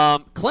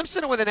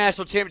Clemson to win the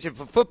national championship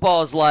for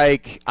football is I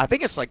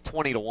think it's like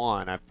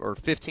 20-1 or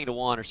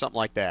 15-1 or something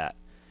like that.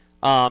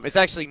 It's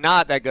actually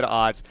not that good of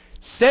odds.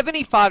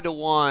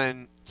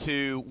 75-1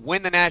 to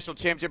win the national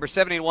championship, or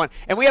 70-1.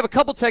 And we have a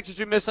couple texters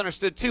who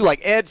misunderstood too.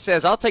 Like Ed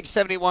says, I'll take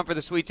 71 for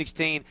the Sweet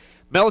 16.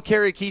 Mel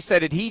Carrick, he said,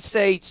 did he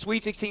say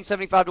Sweet 16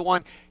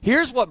 75-1?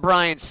 Here's what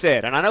Brian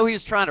said, and I know he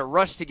was trying to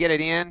rush to get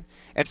it in,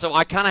 and so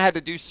I kind of had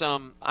to do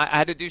some. I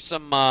had to do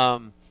some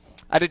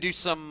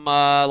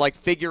like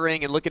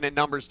figuring and looking at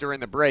numbers during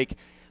the break.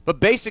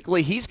 But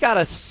basically, he's got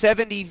a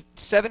 70. He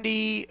said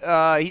you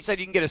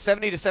can get a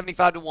 70 to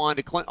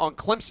 75-1 on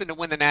Clemson to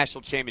win the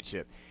national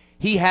championship.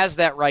 He has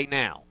that right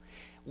now.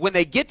 When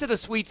they get to the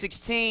Sweet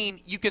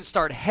 16, you can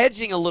start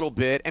hedging a little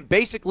bit, and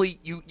basically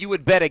you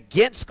would bet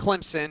against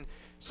Clemson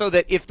so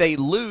that if they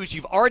lose,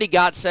 you've already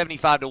got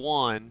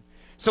 75-1.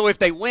 So if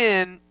they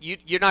win,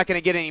 you're not going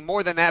to get any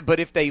more than that. But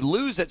if they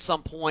lose at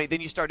some point,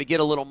 then you start to get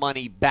a little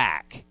money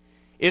back.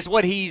 That's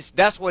what he's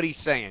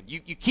saying.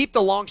 You keep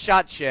the long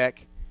shot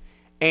check,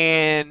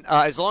 and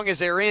as long as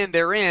they're in,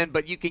 they're in.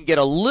 But you can get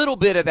a little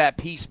bit of that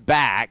piece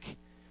back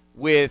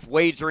with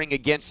wagering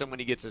against them when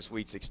he gets to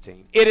Sweet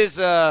 16. It is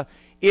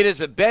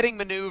a betting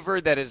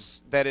maneuver that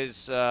is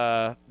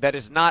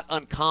not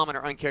uncommon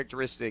or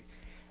uncharacteristic.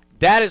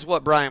 That is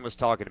what Brian was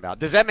talking about.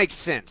 Does that make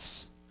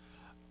sense?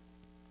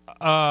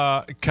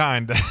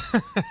 Kind.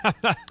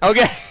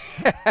 Okay.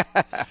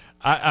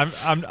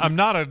 I'm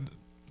not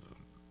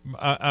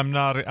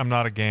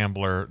a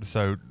gambler,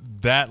 so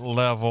that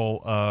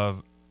level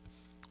of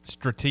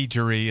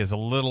strategery is a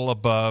little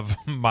above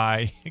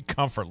my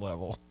comfort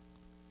level.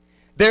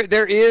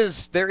 There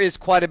is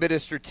quite a bit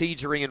of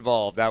strategery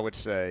involved, I would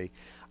say.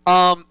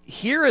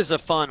 Here is a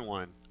fun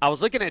one. I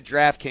was looking at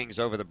DraftKings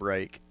over the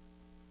break.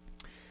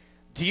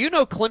 Do you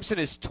know Clemson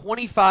is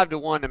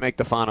 25-1 to make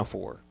the Final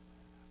Four?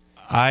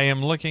 I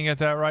am looking at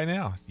that right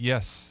now.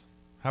 Yes.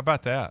 How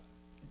about that?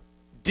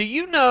 Do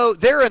you know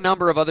there are a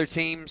number of other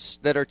teams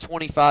that are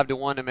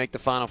 25-1 to make the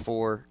Final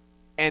Four?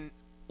 And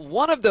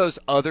one of those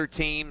other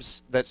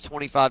teams that's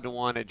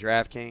 25-1 at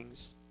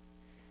DraftKings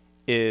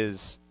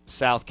is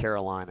South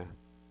Carolina.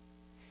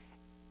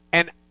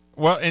 And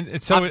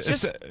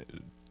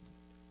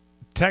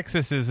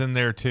Texas is in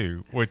there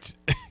too, which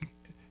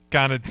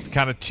kind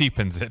of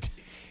cheapens it.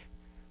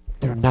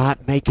 They're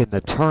not making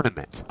the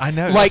tournament. I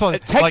know.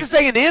 Texas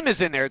A&M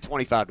is in there at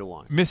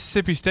 25-1.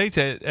 Mississippi State's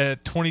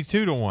at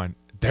 22-1.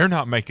 They're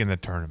not making the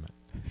tournament.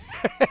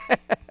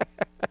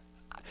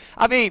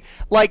 I mean,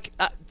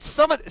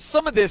 some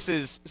of this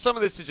is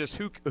just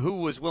who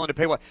was willing to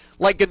pay what.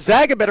 Like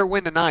Gonzaga better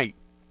win tonight,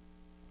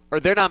 or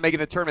they're not making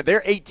the tournament.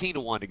 They're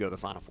 18-1 to go to the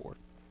Final Four.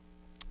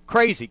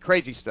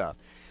 Crazy stuff.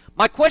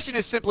 My question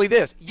is simply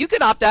this: you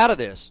can opt out of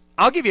this.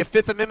 I'll give you a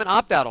Fifth Amendment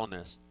opt-out on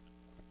this.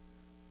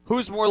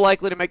 Who's more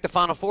likely to make the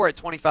Final Four at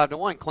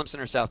 25-1, Clemson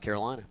or South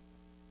Carolina?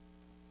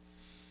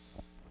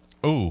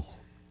 Ooh.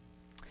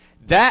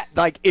 That,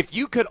 if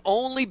you could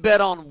only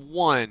bet on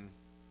one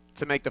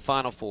to make the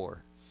Final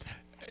Four.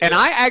 And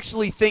I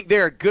actually think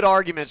there are good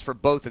arguments for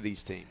both of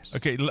these teams.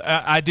 Okay,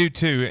 I do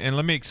too. And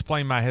let me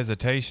explain my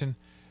hesitation.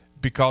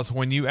 Because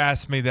when you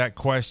asked me that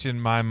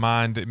question, my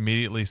mind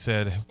immediately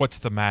said, what's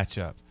the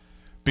matchup?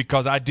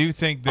 Because I do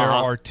think there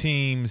are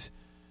teams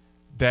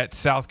that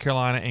South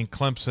Carolina and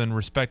Clemson,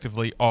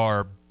 respectively,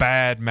 are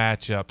bad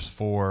matchups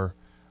or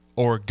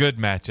good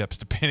matchups,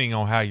 depending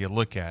on how you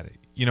look at it.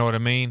 You know what I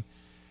mean?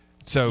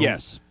 So,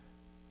 yes.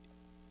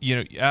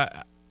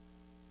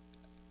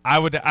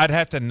 I'd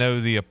have to know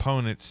the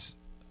opponents,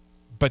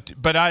 but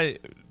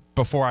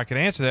before I could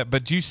answer that.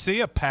 But do you see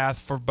a path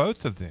for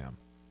both of them?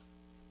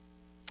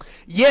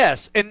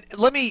 Yes, and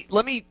let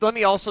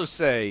me also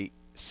say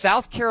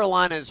South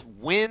Carolina's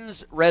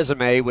wins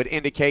resume would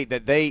indicate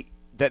that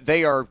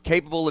they are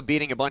capable of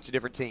beating a bunch of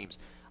different teams.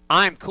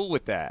 I'm cool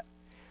with that.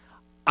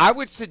 I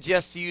would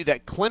suggest to you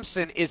that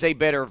Clemson is a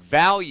better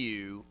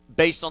value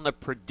based on the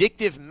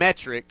predictive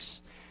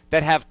metrics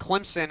that have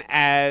Clemson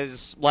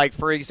as,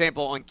 for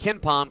example, on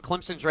KenPom,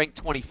 Clemson's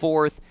ranked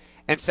 24th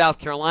and South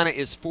Carolina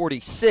is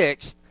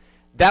 46th.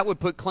 That would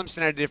put Clemson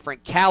at a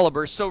different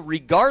caliber. So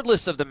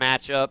regardless of the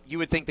matchup, you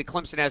would think that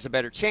Clemson has a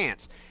better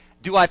chance.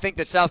 Do I think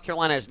that South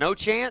Carolina has no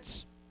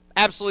chance?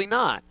 Absolutely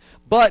not.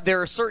 But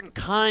there are certain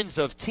kinds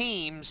of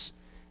teams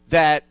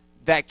that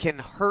can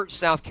hurt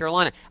South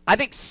Carolina. I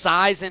think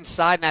size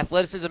inside and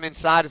athleticism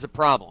inside is a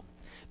problem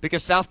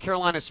because South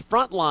Carolina's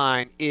front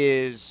line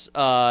is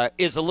a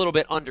little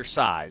bit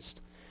undersized.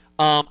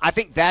 I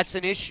think that's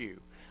an issue.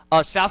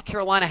 South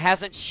Carolina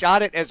hasn't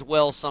shot it as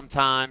well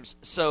sometimes.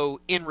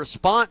 So in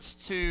response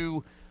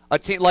to a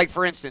team,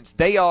 for instance,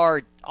 they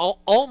are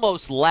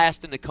almost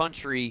last in the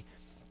country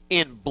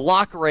in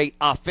block rate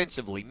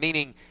offensively,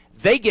 meaning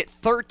they get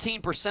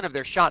 13% of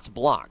their shots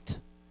blocked.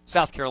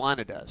 South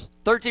Carolina does.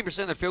 13%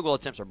 of their field goal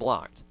attempts are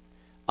blocked.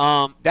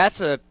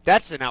 That's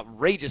an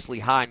outrageously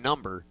high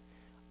number.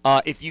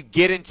 If you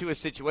get into a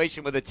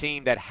situation with a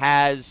team that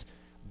has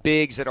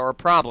bigs that are a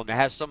problem, that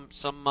has some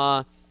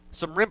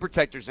rim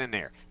protectors in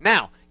there.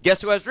 Now,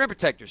 Guess who has rim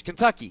protectors?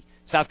 Kentucky.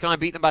 South Carolina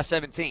beat them by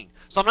 17.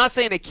 So I'm not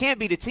saying they can't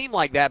beat a team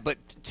like that, but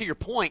to your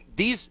point,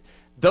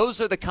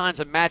 those are the kinds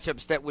of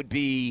matchups that would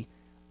be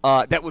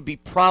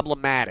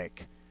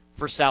problematic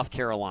for South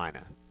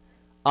Carolina.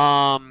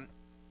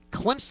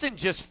 Clemson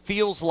just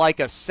feels like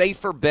a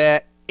safer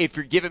bet if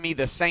you're giving me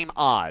the same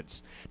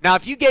odds. Now,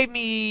 if you gave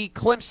me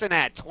Clemson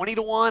at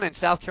 20-1 and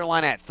South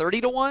Carolina at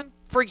 30-1,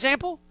 for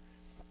example,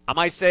 I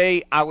might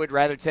say I would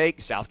rather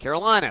take South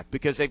Carolina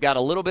because they've got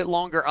a little bit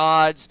longer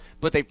odds,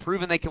 but they've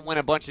proven they can win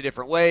a bunch of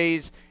different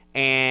ways,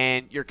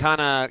 and you're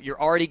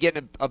already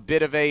getting a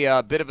bit of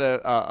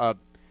a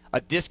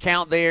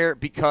discount there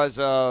because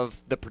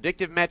of the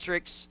predictive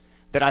metrics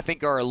that I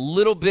think are a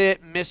little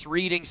bit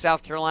misreading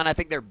South Carolina. I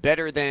think they're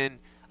better than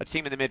a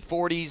team in the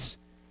mid-40s.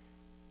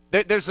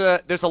 There's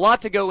a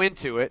lot to go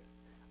into it.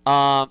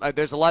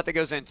 There's a lot that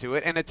goes into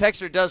it, and the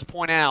texter does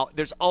point out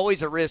there's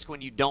always a risk when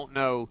you don't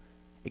know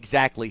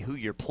exactly who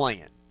you're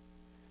playing.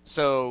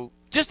 So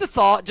just a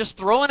thought, just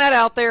throwing that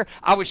out there.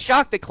 I was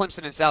shocked that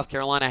Clemson and South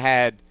Carolina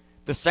had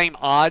the same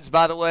odds,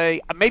 by the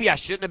way. Maybe I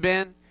shouldn't have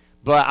been,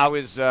 but I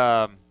was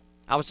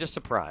just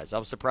surprised. I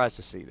was surprised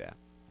to see that.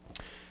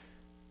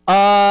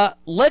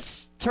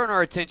 Let's turn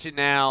our attention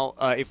now,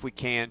 if we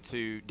can,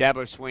 to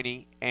Dabo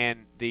Swinney and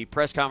the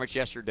press conference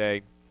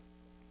yesterday.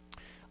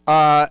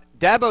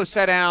 Dabo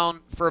sat down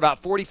for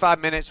about 45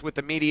 minutes with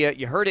the media.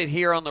 You heard it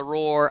here on The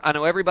Roar. I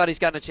know everybody's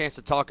gotten a chance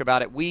to talk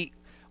about it. We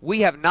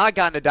have not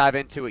gotten to dive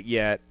into it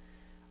yet.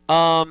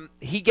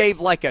 He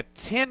gave like a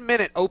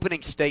 10-minute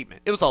opening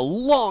statement. It was a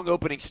long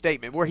opening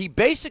statement where he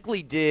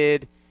basically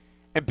did,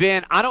 and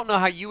Ben, I don't know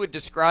how you would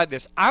describe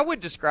this. I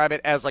would describe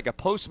it as like a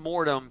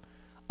post-mortem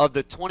of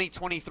the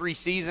 2023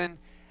 season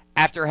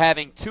after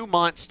having 2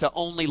 months to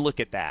only look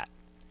at that.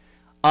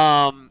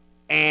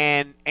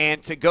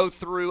 And to go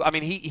through, I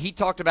mean, he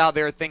talked about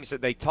there are things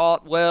that they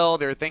taught well,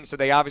 there are things that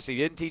they obviously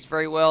didn't teach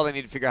very well, they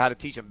need to figure out how to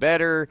teach them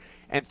better,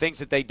 and things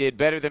that they did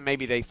better than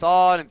maybe they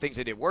thought, and things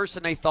they did worse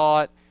than they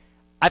thought.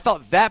 I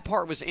thought that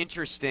part was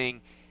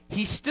interesting.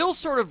 He still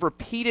sort of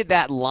repeated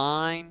that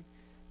line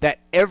that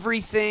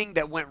everything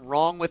that went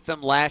wrong with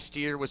them last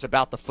year was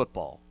about the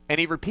football. And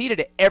he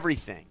repeated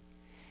everything.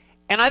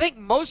 And I think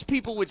most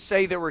people would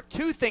say there were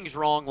two things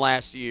wrong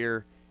last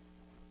year.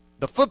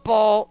 The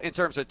football in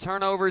terms of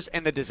turnovers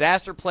and the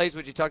disaster plays,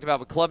 which you talked about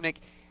with Klubnik,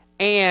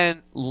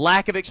 and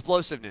lack of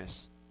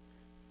explosiveness.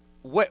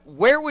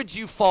 Where would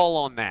you fall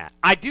on that?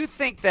 I do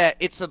think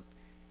that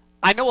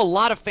I know a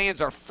lot of fans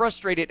are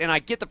frustrated, and I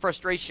get the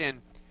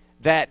frustration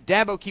that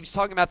Dabo keeps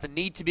talking about the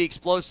need to be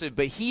explosive,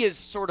 but he is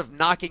sort of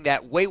knocking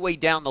that way, way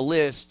down the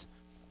list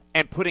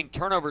and putting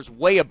turnovers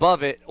way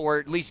above it, or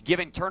at least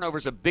giving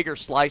turnovers a bigger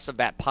slice of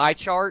that pie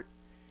chart.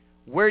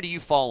 Where do you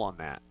fall on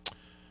that?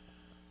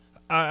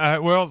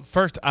 Well,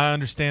 first, I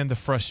understand the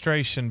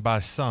frustration by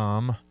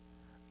some.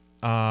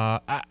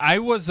 I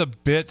was a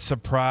bit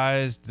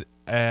surprised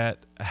at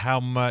how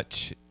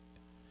much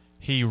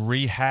he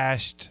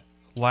rehashed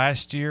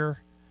last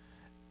year.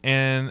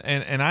 And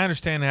I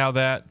understand how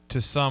that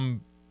to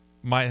some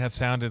might have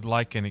sounded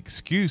like an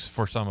excuse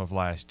for some of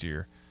last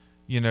year,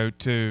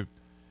 to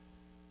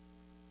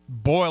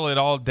boil it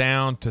all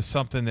down to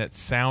something that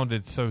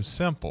sounded so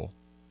simple.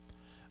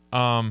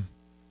 I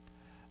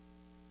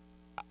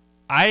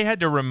had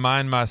to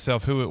remind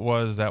myself who it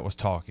was that was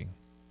talking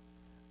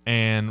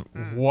and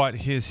what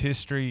his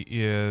history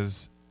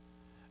is.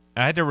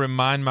 I had to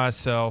remind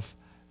myself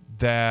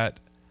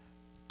that,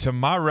 to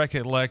my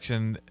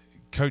recollection,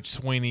 Coach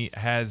Swinney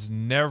has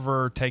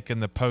never taken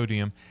the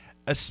podium,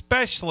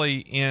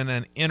 especially in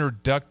an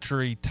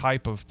introductory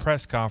type of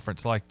press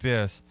conference like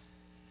this,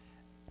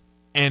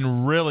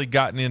 and really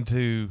gotten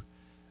into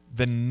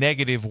the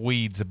negative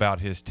weeds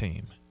about his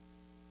team.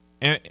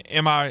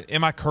 Am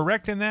I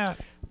correct in that?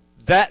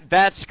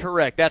 That's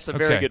correct. That's a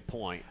very good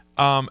point.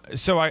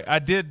 So I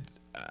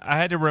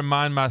had to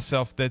remind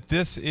myself that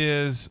this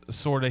is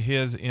sort of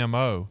his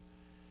MO.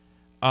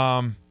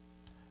 I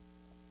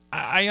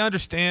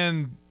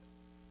understand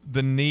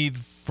the need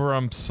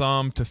from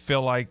some to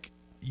feel like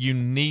you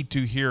need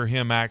to hear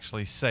him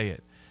actually say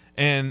it.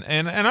 And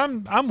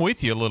I'm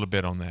with you a little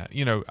bit on that.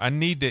 I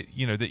need to,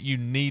 that you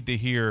need to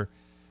hear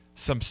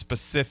some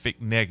specific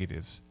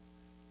negatives.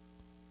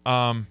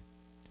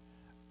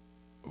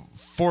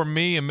 For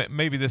me, and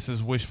maybe this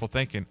is wishful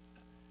thinking,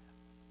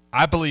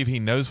 I believe he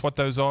knows what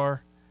those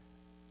are.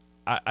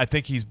 I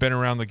think he's been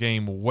around the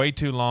game way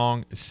too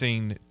long,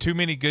 seen too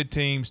many good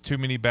teams, too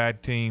many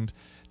bad teams.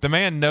 The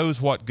man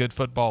knows what good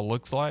football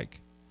looks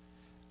like.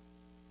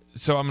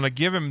 So I'm going to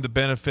give him the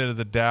benefit of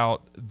the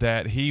doubt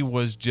that he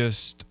was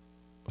just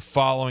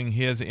following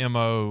his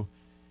MO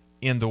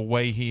in the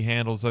way he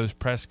handles those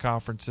press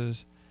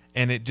conferences,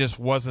 and it just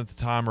wasn't the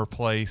time or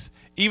place,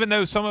 even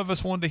though some of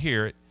us wanted to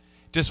hear it.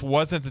 Just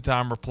wasn't the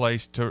time or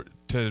place to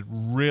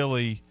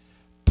really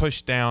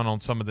push down on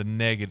some of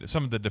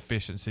the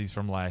deficiencies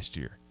from last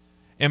year.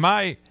 Am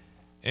I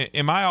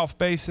off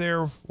base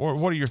there, or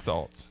what are your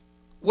thoughts?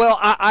 Well,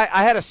 I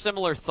had a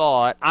similar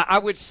thought. I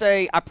would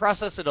say I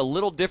processed it a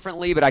little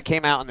differently, but I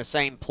came out in the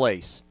same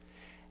place.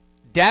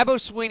 Dabo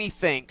Swinney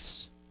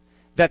thinks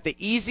that the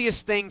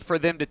easiest thing for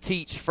them to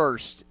teach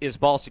first is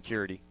ball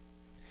security.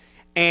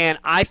 And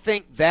I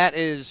think that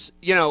is,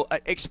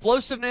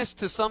 explosiveness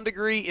to some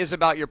degree is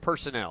about your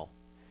personnel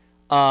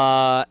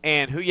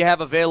and who you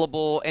have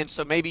available. And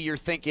so maybe you're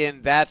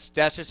thinking that's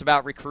just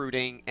about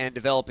recruiting and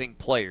developing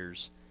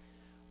players.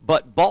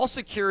 But ball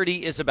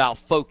security is about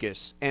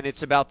focus, and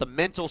it's about the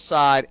mental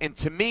side. And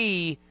to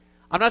me,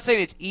 I'm not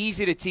saying it's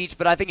easy to teach,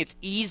 but I think it's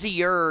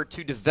easier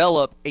to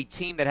develop a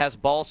team that has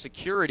ball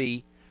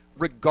security,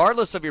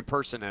 regardless of your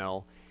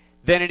personnel,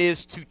 than it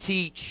is to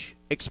teach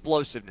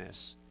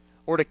explosiveness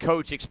or to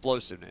coach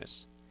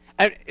explosiveness.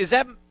 Does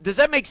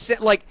that make sense?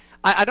 Like,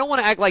 I don't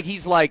want to act like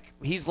he's trying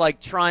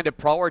to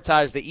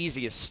prioritize the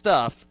easiest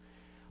stuff,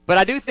 but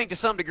I do think to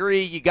some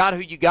degree you got who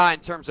you got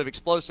in terms of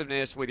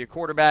explosiveness with your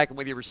quarterback and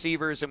with your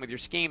receivers and with your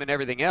scheme and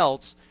everything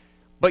else.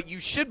 But you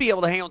should be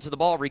able to hang on to the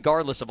ball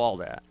regardless of all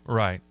that.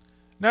 Right.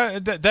 No,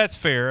 that's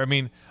fair. I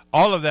mean,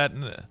 all of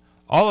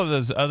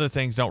those other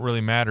things don't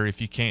really matter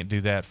if you can't do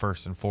that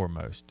first and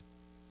foremost.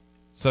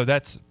 So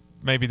that's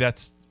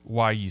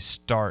why you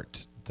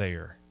start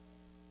there.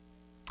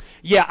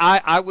 Yeah,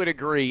 I would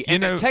agree.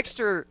 And the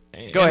texter,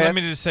 go ahead. Let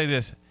me just say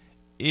this: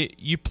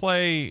 you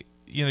play,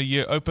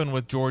 you open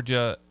with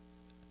Georgia.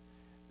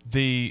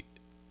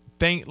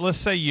 Let's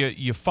say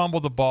you fumble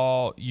the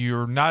ball,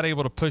 you're not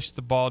able to push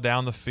the ball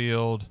down the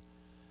field.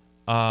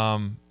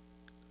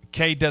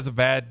 Cade does a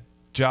bad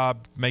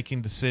job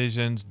making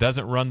decisions,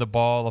 doesn't run the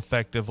ball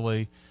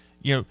effectively.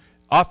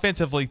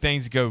 Offensively,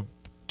 things go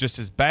just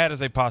as bad as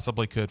they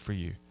possibly could for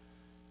you.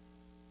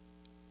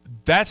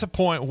 That's a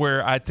point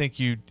where I think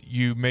you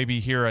maybe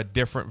hear a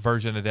different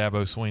version of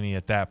Dabo Swinney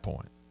at that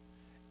point.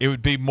 It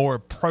would be more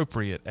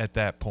appropriate at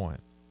that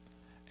point.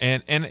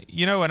 And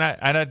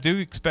I do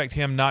expect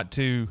him not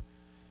to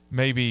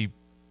maybe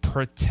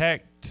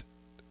protect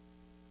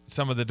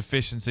some of the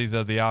deficiencies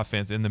of the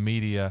offense in the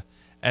media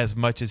as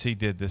much as he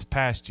did this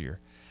past year.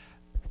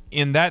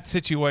 In that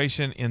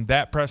situation, in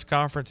that press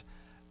conference,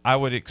 I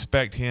would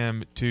expect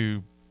him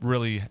to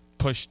really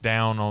push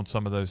down on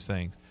some of those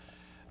things.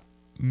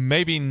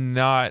 Maybe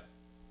not.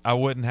 I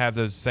wouldn't have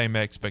those same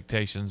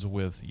expectations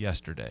with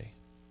yesterday.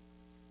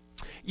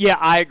 Yeah,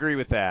 I agree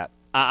with that.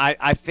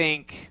 I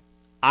think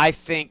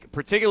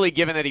particularly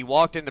given that he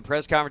walked in the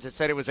press conference and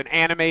said it was an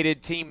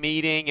animated team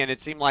meeting and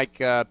it seemed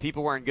like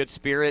people were in good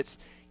spirits,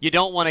 you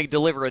don't want to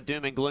deliver a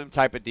doom and gloom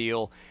type of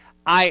deal.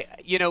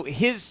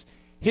 His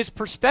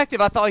perspective,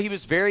 I thought he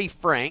was very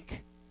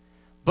frank,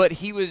 but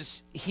he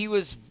was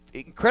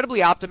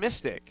incredibly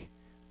optimistic,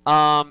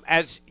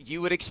 as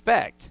you would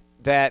expect,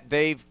 that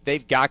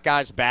they've got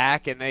guys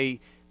back and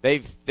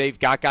they've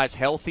got guys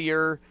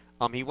healthier.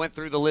 He went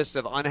through the list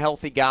of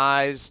unhealthy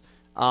guys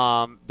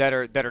that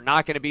are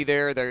not going to be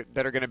there,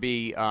 that are going to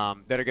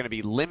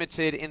be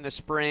limited in the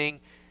spring.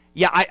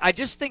 Yeah, I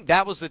just think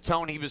that was the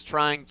tone he was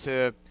kind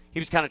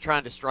of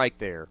trying to strike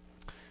there.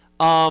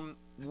 And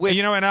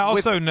I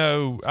also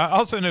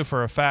know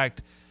for a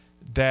fact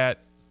that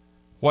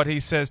what he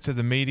says to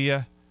the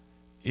media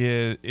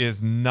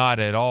is not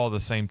at all the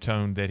same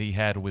tone that he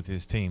had with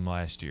his team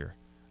last year.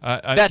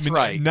 That's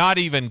right. Not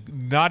even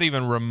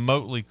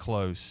remotely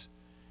close.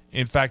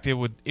 In fact, it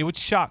would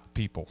shock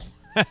people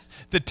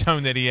the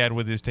tone that he had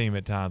with his team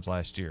at times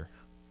last year.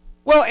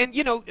 Well, and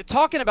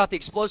talking about the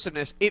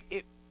explosiveness,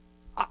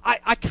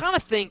 I kind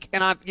of think,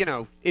 and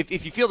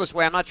if you feel this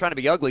way, I'm not trying to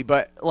be ugly,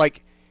 but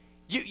like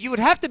you would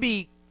have to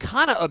be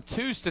kind of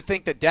obtuse to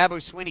think that Dabo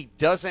Swinney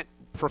doesn't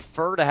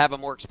prefer to have a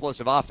more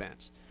explosive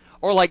offense,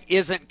 or like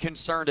isn't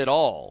concerned at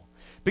all.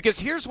 Because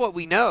here's what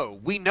we know: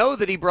 we know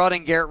that he brought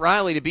in Garrett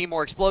Riley to be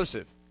more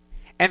explosive,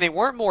 and they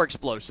weren't more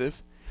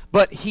explosive.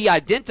 But he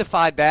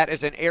identified that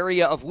as an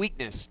area of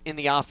weakness in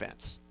the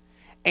offense.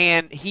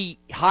 And he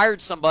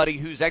hired somebody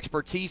whose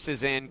expertise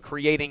is in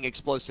creating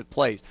explosive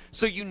plays.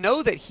 So you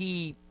know that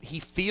he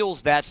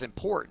feels that's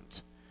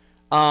important.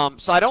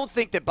 So I don't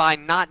think that by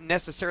not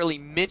necessarily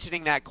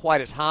mentioning that quite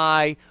as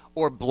high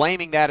or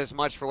blaming that as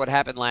much for what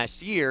happened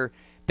last year,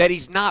 that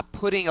he's not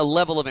putting a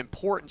level of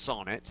importance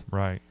on it.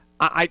 Right.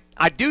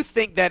 I do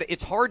think that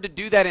it's hard to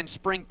do that in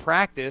spring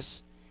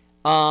practice,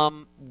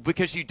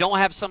 because you don't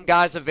have some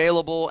guys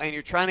available and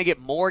you're trying to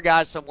get more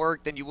guys some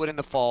work than you would in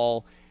the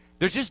fall.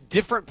 There's just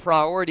different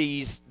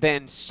priorities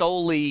than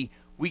solely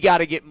we got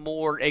to get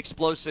more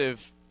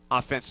explosive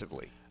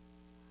offensively.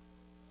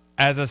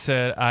 As I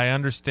said, I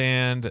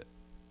understand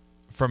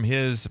from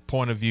his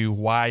point of view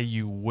why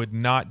you would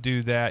not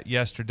do that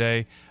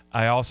yesterday.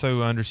 I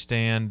also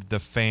understand the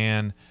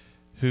fan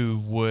who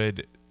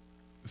would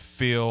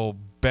feel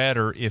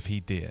better if he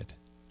did.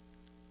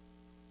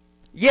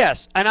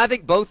 Yes, and I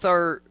think both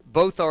are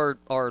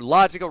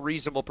logical,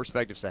 reasonable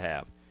perspectives to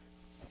have.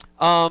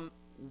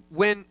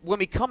 When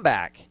we come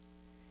back,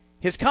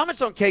 his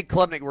comments on Cade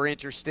Klubnik were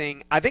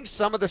interesting. I think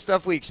some of the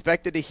stuff we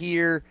expected to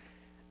hear.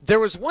 There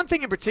was one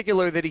thing in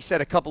particular that he said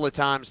a couple of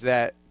times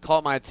that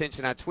caught my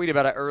attention. I tweeted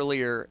about it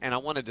earlier, and I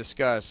want to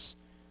discuss,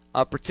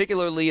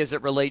 particularly as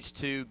it relates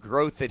to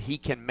growth that he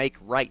can make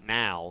right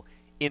now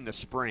in the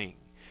spring.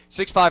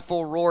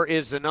 654-ROAR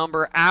is the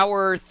number.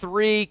 Hour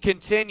 3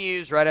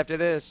 continues right after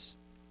this.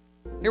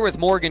 Here with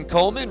Morgan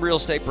Coleman, real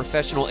estate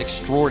professional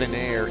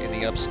extraordinaire in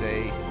the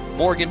upstate.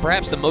 Morgan,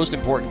 perhaps the most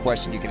important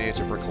question you can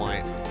answer for a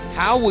client.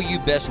 How will you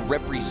best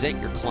represent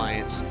your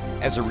clients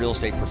as a real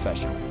estate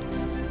professional?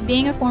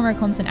 Being a former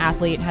Clemson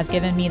athlete has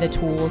given me the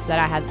tools that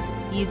I have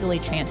easily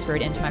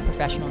transferred into my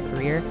professional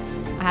career.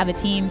 I have a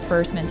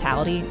team-first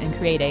mentality and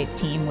create a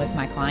team with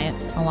my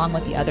clients, along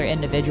with the other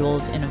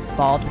individuals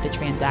involved with the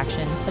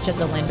transaction, such as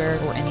the lender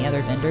or any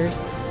other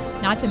vendors.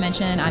 Not to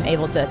mention, I'm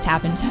able to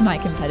tap into my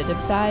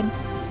competitive side.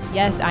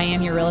 Yes, I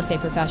am your real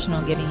estate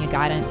professional giving you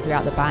guidance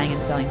throughout the buying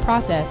and selling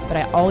process, but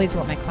I always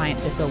want my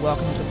clients to feel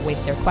welcome to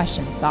voice their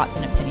questions, thoughts,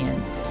 and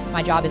opinions.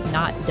 My job is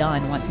not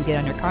done once we get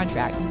under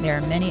contract. There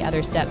are many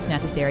other steps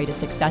necessary to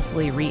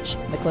successfully reach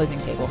the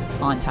closing table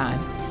on time.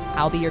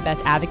 I'll be your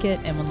best advocate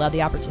and would love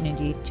the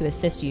opportunity to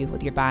assist you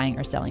with your buying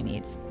or selling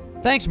needs.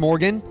 Thanks,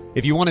 Morgan.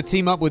 If you want to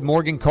team up with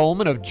Morgan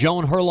Coleman of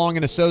Joan Herlong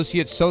and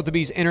Associates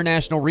Sotheby's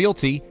International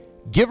Realty,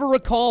 give her a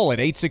call at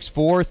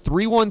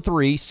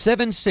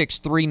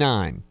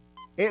 864-313-7639.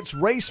 It's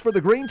Race for the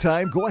Green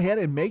Time. Go ahead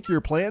and make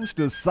your plans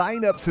to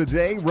sign up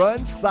today.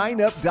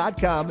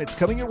 RunSignUp.com. It's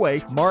coming your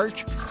way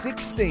March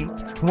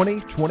 16th,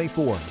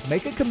 2024.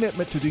 Make a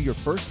commitment to do your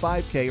first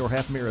 5K or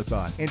half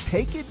marathon and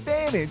take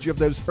advantage of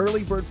those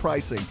early bird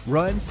pricing.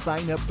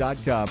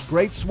 RunSignUp.com.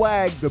 Great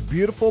swag, the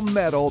beautiful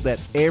medal that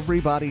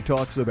everybody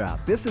talks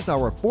about. This is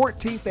our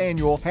 14th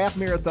annual half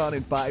marathon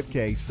and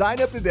 5K. Sign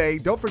up today.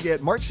 Don't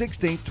forget March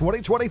 16th,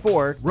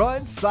 2024.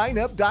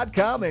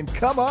 RunSignUp.com and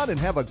come on and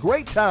have a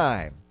great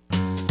time.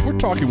 We're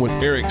talking with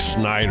Eric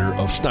Snyder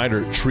of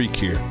Snyder Tree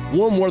Care.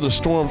 Warm weather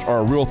storms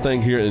are a real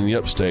thing here in the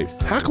upstate.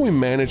 How can we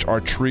manage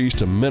our trees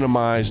to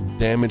minimize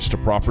damage to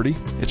property?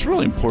 It's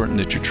really important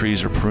that your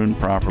trees are pruned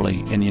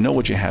properly and you know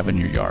what you have in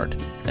your yard.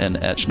 And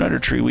at Snyder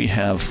Tree, we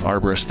have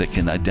arborists that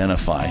can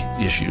identify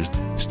issues.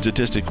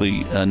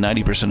 Statistically,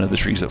 90% of the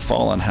trees that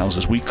fall on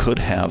houses, we could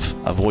have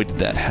avoided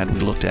that had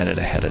we looked at it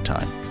ahead of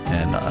time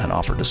and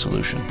offered a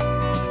solution.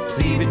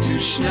 Leave it to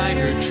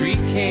Snyder Tree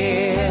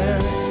Care.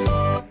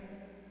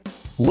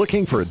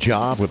 Looking for a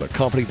job with a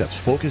company that's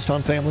focused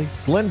on family?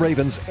 Glen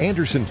Raven's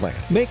Anderson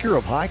Plant, maker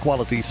of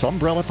high-quality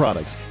Sunbrella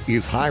products,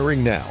 is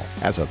hiring now.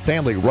 As a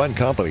family-run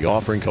company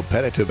offering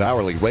competitive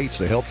hourly rates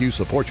to help you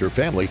support your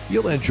family,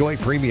 you'll enjoy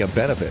premium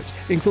benefits,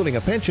 including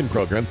a pension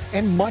program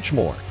and much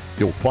more.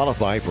 You'll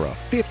qualify for a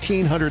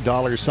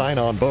 $1,500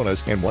 sign-on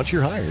bonus, and once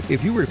you're hired,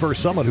 if you refer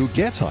someone who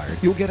gets hired,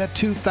 you'll get a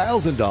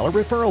 $2,000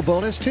 referral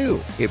bonus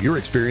too. If you're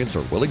experienced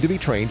or willing to be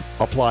trained,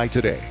 apply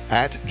today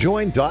at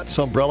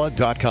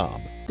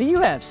join.sunbrella.com. Do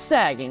you have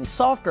sagging,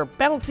 soft, or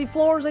bouncy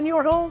floors in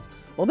your home?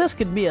 Well, this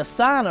could be a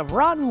sign of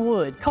rotten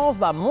wood caused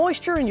by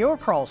moisture in your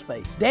crawl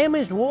space.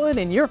 Damaged wood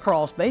in your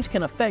crawl space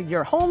can affect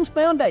your home's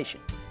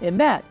foundation, and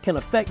that can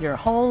affect your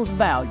home's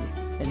value,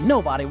 and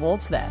nobody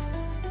wants that.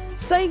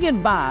 Say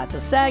goodbye to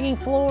sagging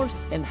floors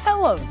and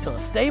hello to a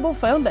stable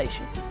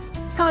foundation.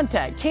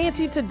 Contact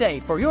Canty today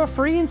for your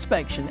free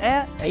inspection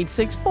at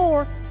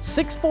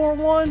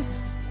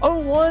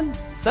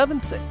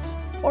 864-641-0176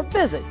 or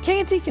visit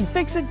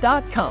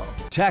cantycanfixit.com.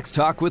 Tax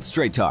Talk with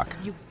Straight Talk.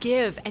 You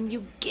give and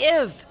you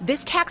give.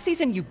 This tax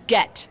season, you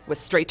get with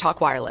Straight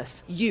Talk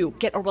Wireless. You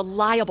get a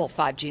reliable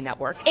 5G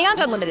network and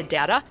unlimited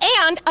data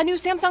and a new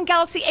Samsung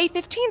Galaxy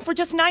A15 for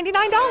just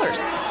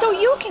 $99. So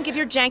you can give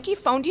your janky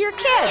phone to your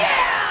kid.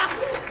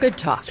 Yeah! Good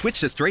talk. Switch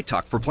to Straight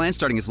Talk for plans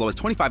starting as low as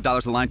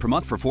 $25 a line per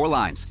month for 4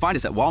 lines. Find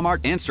us at Walmart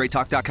and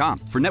StraightTalk.com.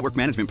 For network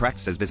management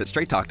practices, visit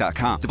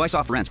StraightTalk.com. Device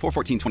offer ends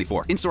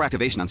 4/14/24. In-store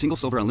activation on single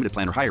Silver Unlimited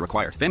plan or higher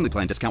required. Family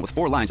plan discount with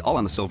 4 lines all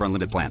on the Silver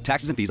Unlimited plan.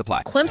 Taxes and fees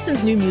apply.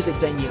 Clemson's new music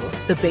venue,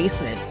 The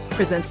Basement,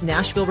 presents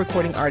Nashville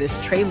recording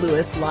artist Trey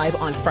Lewis live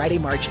on Friday,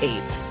 March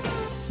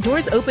 8th.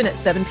 Doors open at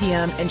 7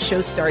 p.m. and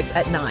show starts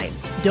at 9.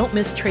 Don't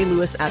miss Trey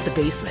Lewis at The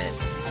Basement.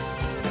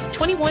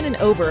 21 and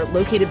over,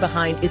 located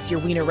behind It's Your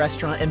Wiener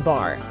Restaurant and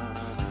Bar.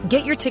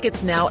 Get your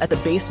tickets now at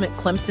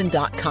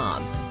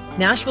thebasementclemson.com.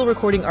 Nashville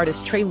recording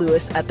artist Trey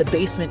Lewis at The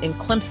Basement in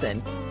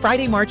Clemson,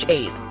 Friday, March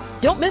 8th.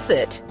 Don't miss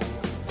it.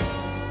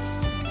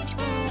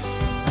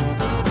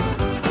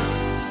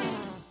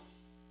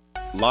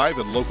 Live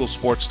and local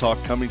sports talk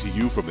coming to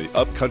you from the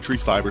Upcountry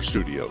Fiber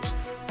Studios.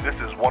 This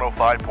is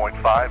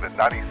 105.5 and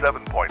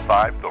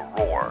 97.5 The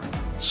Roar.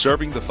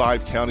 Serving the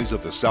 5 counties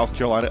of the South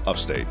Carolina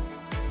upstate.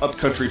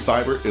 Upcountry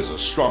Fiber is a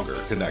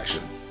stronger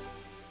connection.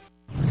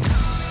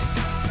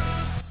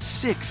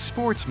 6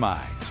 sports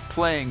minds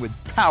playing with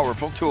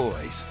powerful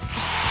toys.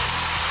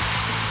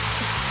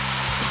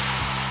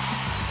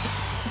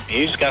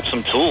 He's got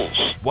some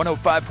tools.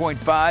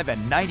 105.5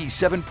 and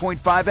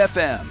 97.5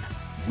 FM.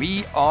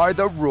 We are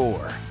The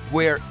Roar,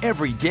 where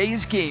every day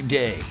is game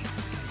day.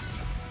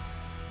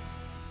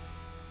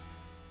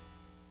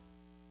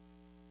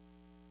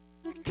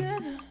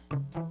 Together,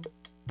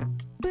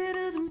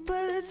 better than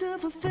birds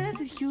of a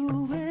feather,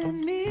 you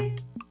and me.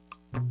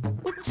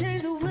 We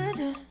change the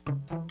weather,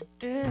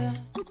 yeah.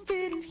 I'm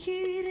feeling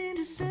heat in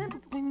December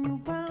when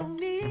you found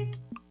me.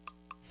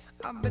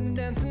 I've been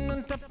dancing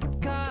on top of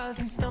cars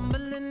and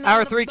stumbling.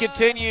 Hour 3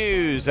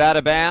 continues. Out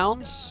of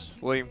bounds.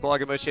 William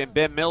Quaggamush and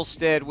Ben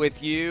Milstead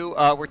with you.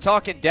 We're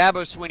talking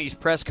Dabo Swinney's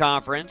press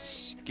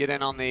conference. Get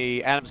in on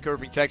the Adams Cove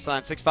Roofing text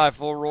line.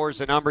 654-ROAR is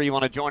the number you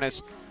want to join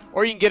us.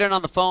 Or you can get in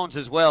on the phones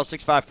as well,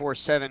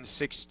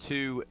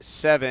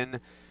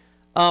 654-7627.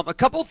 A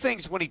couple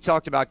things when he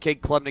talked about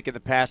Cade Klubnik in the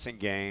passing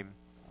game.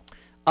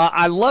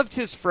 I loved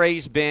his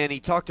phrase, Ben. He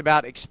talked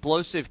about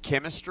explosive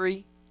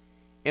chemistry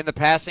in the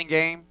passing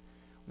game,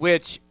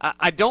 which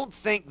I don't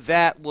think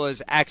that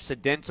was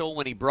accidental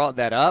when he brought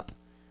that up.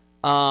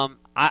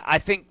 I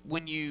think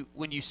when you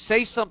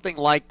say something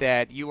like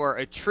that, you are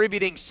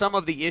attributing some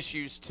of the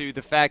issues to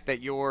the fact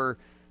that your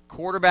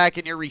quarterback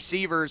and your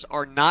receivers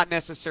are not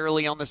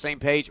necessarily on the same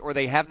page, or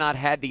they have not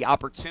had the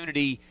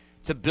opportunity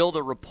to build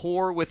a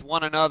rapport with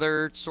one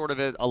another, sort of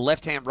a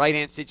left-hand,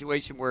 right-hand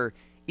situation where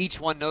each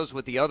one knows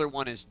what the other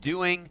one is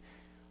doing.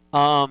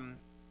 I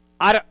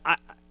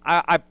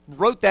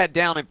wrote that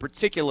down in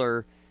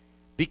particular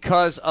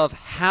because of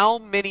how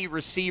many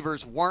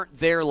receivers weren't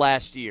there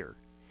last year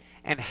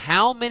and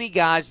how many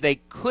guys they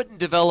couldn't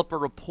develop a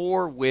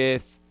rapport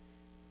with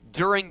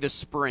during the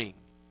spring.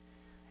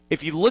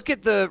 If you look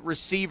at the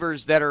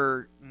receivers that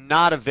are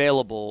not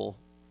available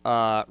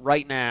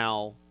right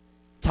now,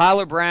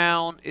 Tyler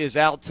Brown is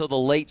out till the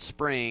late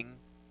spring,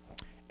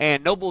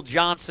 and Noble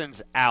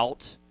Johnson's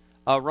out.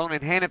 Ronan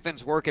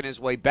Hannafin's working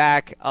his way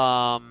back.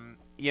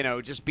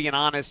 Just being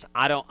honest,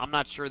 I'm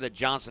not sure that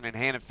Johnson and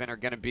Hannafin are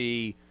going to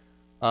be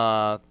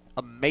a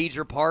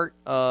major part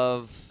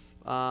of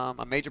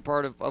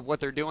what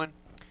they're doing.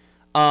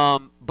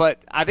 But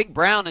I think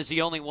Brown is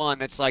the only one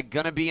that's like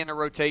going to be in the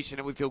rotation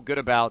that we feel good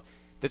about,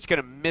 that's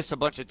going to miss a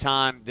bunch of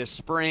time this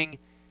spring.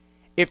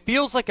 It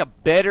feels like a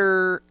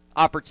better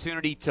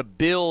opportunity to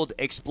build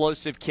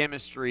explosive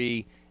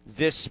chemistry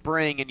this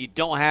spring, and you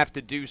don't have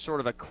to do sort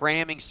of a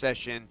cramming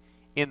session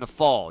in the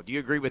fall. Do you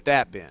agree with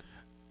that, Ben?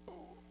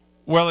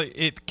 Well,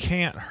 it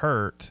can't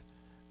hurt.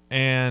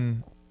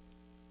 And,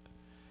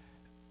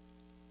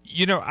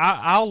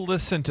 I'll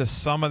listen to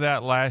some of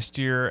that last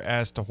year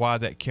as to why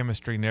that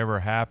chemistry never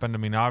happened. I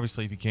mean,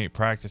 obviously, if you can't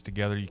practice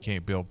together, you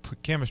can't build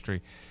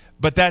chemistry.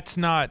 But that's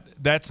not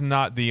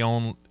the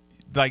only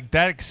 – like,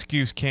 that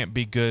excuse can't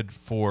be good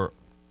for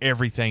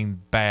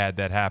everything bad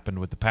that happened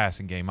with the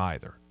passing game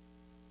either.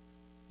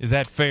 Is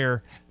that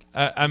fair?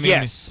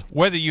 Yes.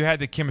 Whether you had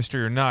the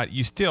chemistry or not,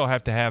 you still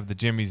have to have the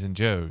Jimmies and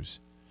Joes.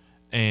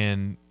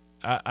 And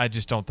I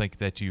just don't think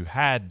that you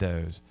had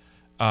those.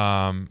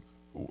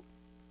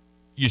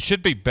 You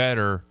should be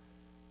better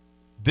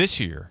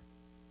this year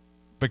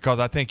because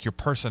I think your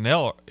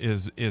personnel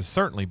is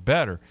certainly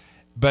better.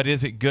 But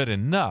is it good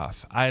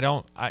enough? I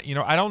don't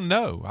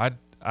know.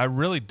 I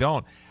really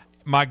don't.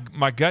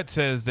 My gut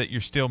says that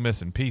you're still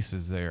missing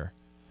pieces there.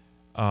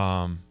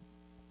 But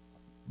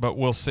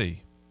we'll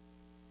see.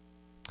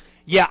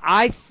 Yeah,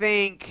 I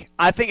think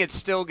it's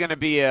still going to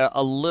be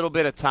a little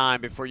bit of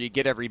time before you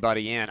get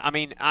everybody in. I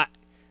mean,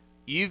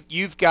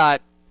 you've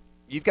got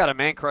a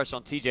man crush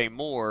on TJ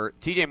Moore.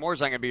 TJ Moore's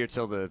not going to be here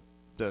till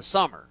the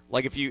summer.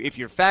 Like if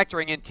you're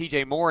factoring in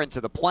TJ Moore into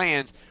the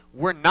plans,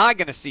 we're not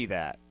going to see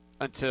that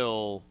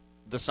until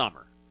the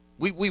summer.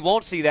 We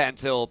won't see that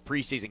until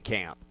preseason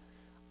camp.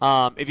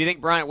 If you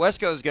think Bryant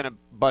Wesco is going to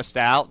bust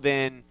out,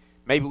 then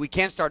maybe we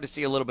can start to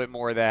see a little bit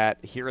more of that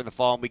here in the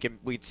fall, and we can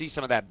see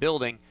some of that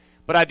building.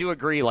 But I do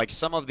agree, like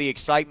some of the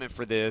excitement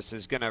for this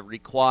is going to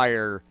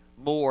require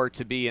Moore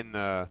to be in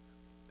the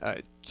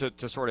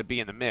to sort of be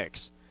in the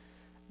mix.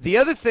 The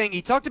other thing,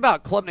 he talked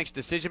about Klubnik's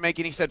decision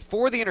making. He said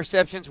 4 of the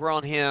interceptions were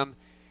on him.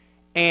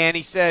 And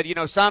he said,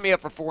 sign me up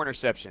for 4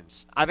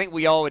 interceptions. I think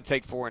we all would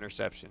take 4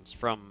 interceptions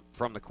from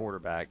the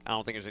quarterback. I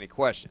don't think there's any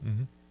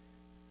question.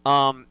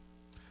 Mm-hmm.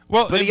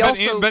 But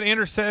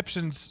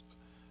interceptions,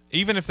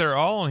 even if they're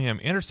all on him,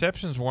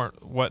 interceptions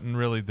wasn't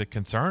really the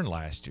concern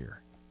last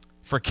year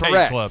for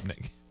Cade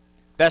Klubnik.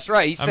 That's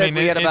right. He said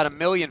we had about 1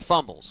 million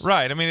fumbles.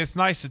 Right. I mean, it's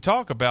nice to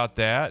talk about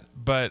that,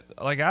 but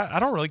I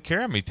don't really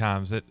care how many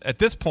times at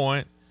this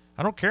point.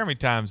 I don't care how many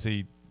times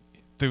he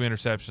threw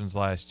interceptions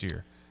last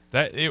year.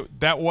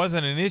 That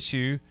wasn't an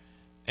issue,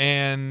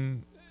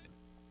 and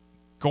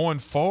going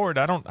forward,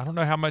 I don't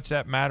know how much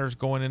that matters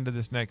going into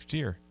this next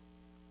year.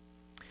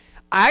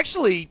 I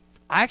actually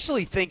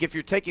think if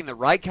you're taking the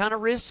right kind of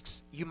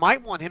risks, you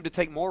might want him to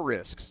take more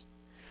risks,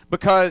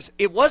 because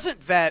it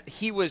wasn't that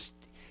he was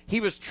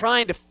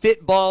trying to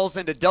fit balls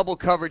into double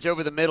coverage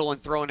over the middle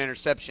and throwing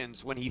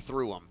interceptions when he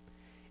threw them.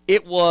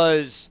 It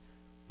was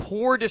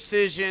poor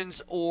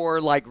decisions or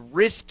like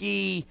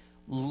risky,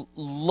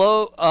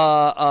 low,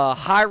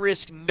 high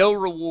risk, no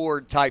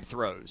reward type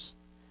throws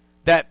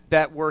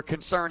that were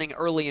concerning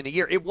early in the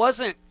year. It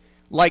wasn't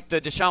like the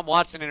Deshaun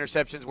Watson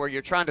interceptions where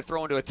you're trying to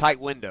throw into a tight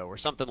window or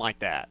something like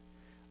that.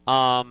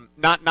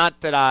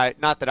 Not that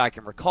I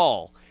can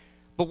recall.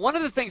 But one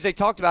of the things they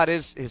talked about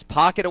is his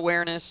pocket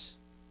awareness.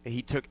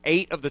 He took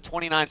 8 of the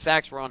 29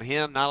 sacks were on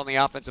him, not on the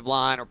offensive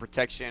line or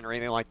protection or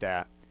anything like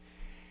that.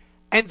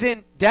 And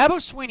then Dabo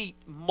Swinney,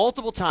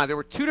 multiple times, there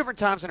were 2 different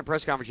times in a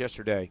press conference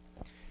yesterday,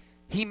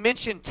 he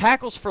mentioned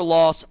tackles for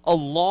loss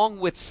along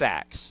with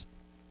sacks.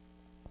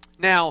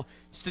 Now,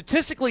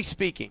 statistically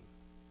speaking,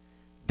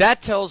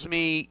 that tells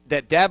me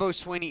that Dabo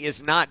Swinney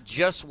is not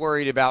just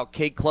worried about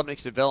Cade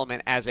Klubnik's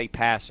development as a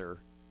passer.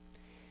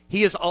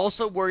 He is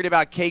also worried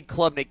about Cade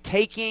Klubnik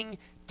taking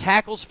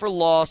tackles for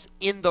loss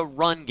in the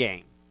run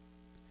game.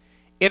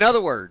 In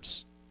other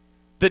words,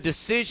 the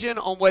decision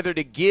on whether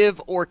to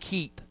give or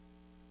keep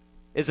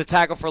is a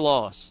tackle for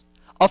loss.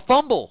 A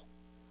fumble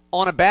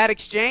on a bad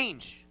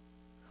exchange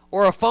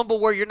or a fumble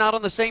where you're not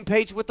on the same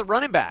page with the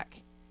running back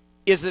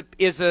is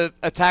a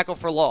tackle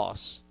for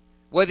loss.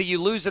 Whether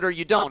you lose it or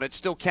you don't, it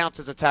still counts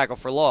as a tackle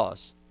for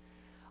loss.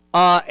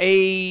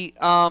 A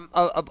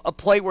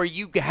play where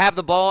you have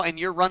the ball and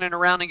you're running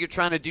around and you're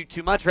trying to do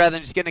too much rather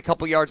than just getting a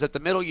couple yards at the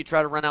middle, you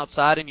try to run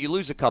outside and you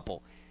lose a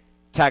couple.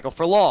 Tackle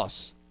for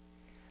loss.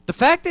 The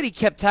fact that he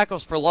kept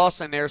tackles for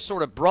loss in there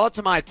sort of brought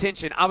to my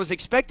attention. I was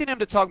expecting him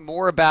to talk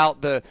more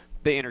about the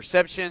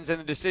interceptions and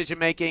the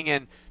decision-making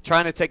and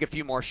trying to take a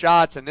few more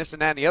shots and this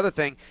and that and the other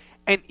thing.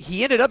 And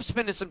he ended up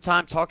spending some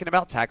time talking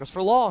about tackles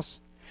for loss.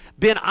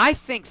 Ben, I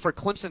think for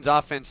Clemson's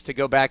offense to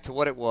go back to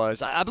what it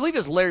was, I believe it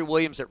was Larry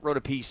Williams that wrote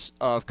a piece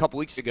a couple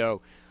weeks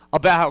ago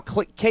about how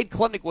Cade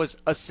Klubnik was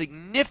a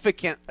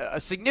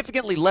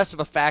significantly less of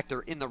a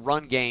factor in the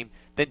run game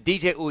than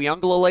DJ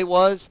Uiagalelei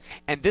was.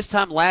 And this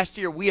time last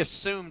year, we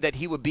assumed that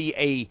he would be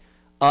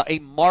a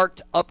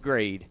marked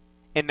upgrade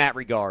in that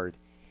regard.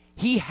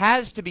 He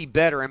has to be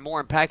better and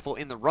more impactful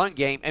in the run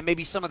game, and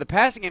maybe some of the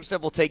passing game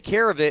stuff will take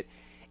care of it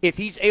if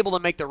he's able to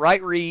make the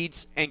right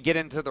reads and get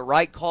into the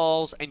right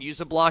calls and use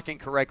the blocking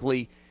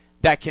correctly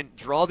that can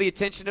draw the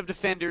attention of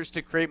defenders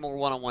to create more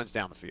one-on-ones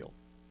down the field.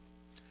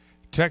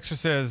 Texter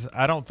says,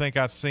 I don't think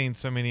I've seen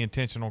so many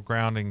intentional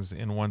groundings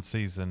in one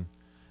season.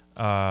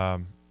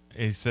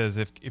 He says,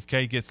 if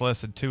Cade gets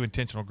less than 2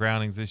 intentional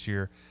groundings this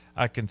year,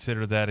 I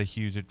consider that a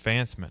huge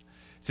advancement.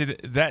 See,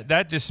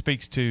 that just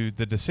speaks to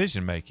the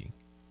decision-making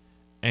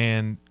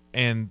and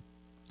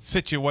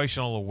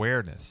situational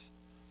awareness.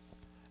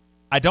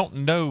 I don't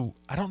know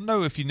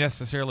if you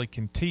necessarily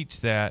can teach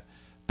that,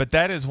 but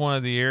that is one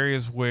of the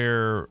areas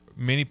where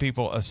many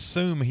people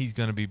assume he's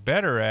going to be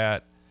better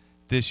at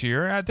this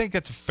year. I think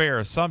that's a fair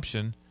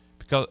assumption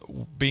because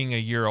being a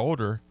year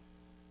older,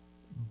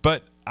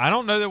 but I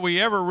don't know that we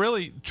ever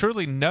really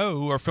truly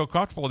know or feel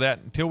comfortable with that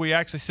until we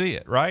actually see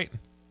it, right?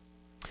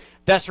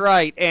 That's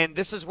right, and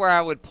this is where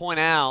I would point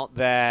out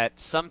that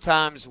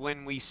sometimes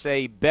when we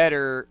say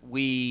better,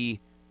 we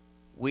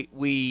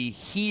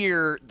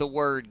hear the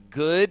word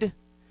good,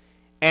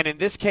 and in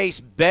this case,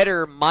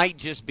 better might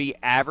just be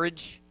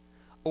average,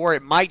 or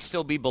it might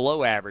still be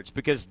below average,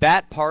 because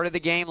that part of the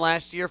game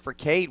last year for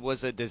Cade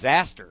was a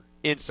disaster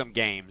in some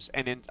games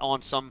and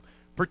on some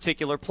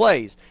particular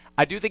plays.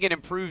 I do think it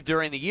improved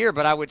during the year,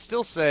 but I would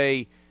still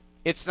say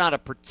it's not a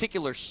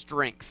particular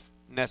strength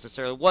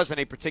necessarily. It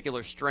wasn't a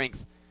particular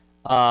strength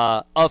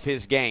of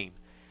his game.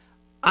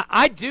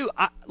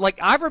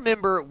 I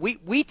remember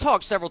we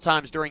talked several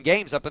times during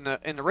games up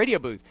in the radio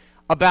booth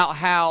about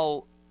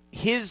how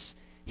his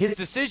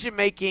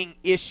decision-making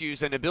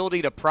issues and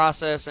ability to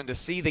process and to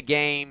see the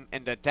game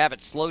and to have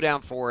it slow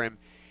down for him,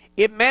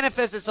 it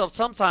manifests itself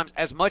sometimes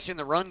as much in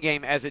the run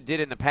game as it did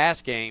in the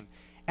pass game.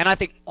 And I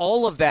think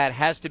all of that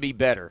has to be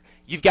better.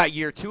 You've got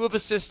year 2 of a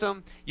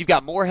system. You've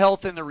got more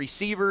health in the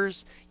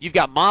receivers. You've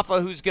got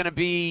Maffa, who's going to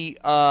be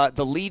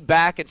the lead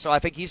back, and so I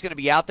think he's going to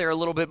be out there a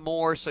little bit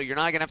more, so you're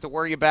not going to have to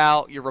worry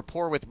about your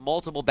rapport with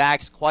multiple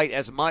backs quite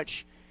as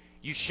much.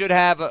 You should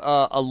have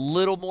a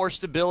little more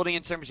stability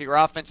in terms of your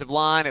offensive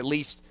line, at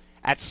least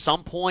at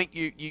some point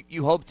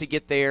you hope to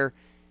get there.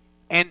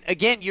 And,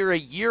 again, you're a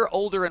year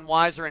older and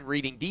wiser in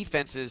reading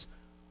defenses.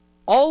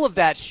 All of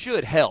that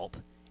should help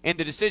in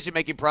the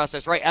decision-making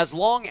process, right? As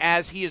long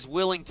as he is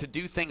willing to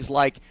do things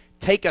like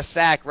take a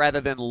sack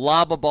rather than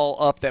lob a ball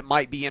up that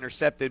might be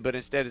intercepted but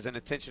instead is an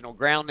intentional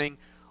grounding,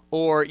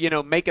 or,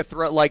 make a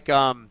throw like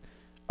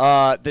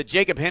the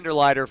Jacob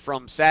Hinderleiter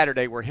from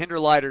Saturday where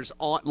Hinderleiter's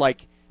on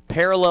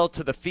parallel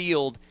to the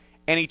field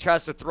and he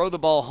tries to throw the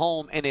ball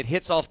home and it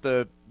hits off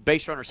the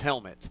base runner's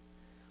helmet.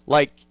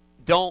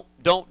 Don't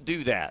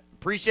do that.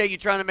 Appreciate you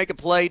trying to make a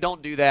play.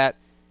 Don't do that.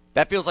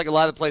 That feels like a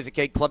lot of the plays that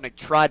Cade Klubnik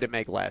tried to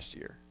make last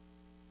year.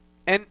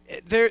 And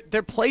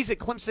they're plays that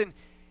Clemson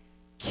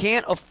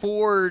can't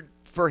afford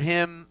for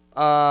him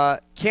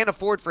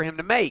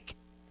to make.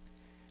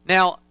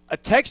 Now, a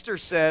texter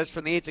says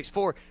from the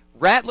 864,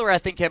 Rattler I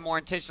think had more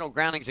intentional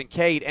groundings than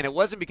Cade, and it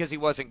wasn't because he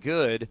wasn't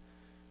good.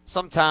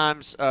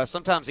 Sometimes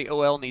the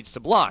OL needs to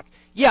block.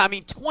 Yeah,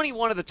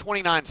 21 of the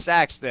 29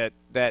 sacks that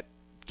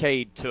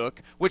Cade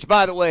took, which,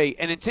 by the way,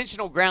 an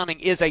intentional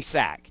grounding is a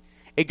sack.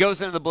 It goes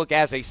into the book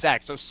as a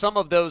sack. So some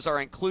of those are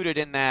included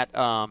in that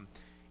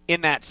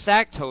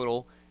sack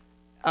total.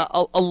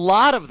 A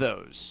lot of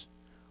those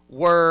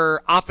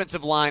were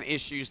offensive line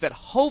issues that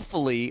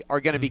hopefully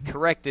are going to be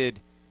corrected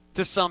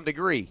to some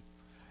degree.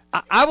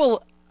 I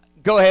will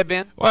go ahead,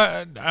 Ben.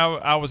 Well,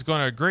 I was going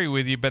to agree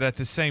with you, but at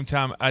the same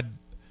time,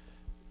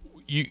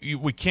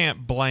 we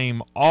can't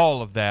blame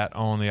all of that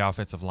on the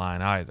offensive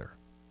line either.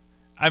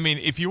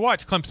 If you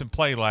watch Clemson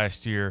play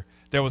last year,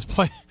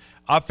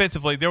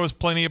 offensively there was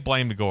plenty of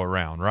blame to go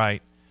around,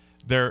 right?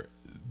 There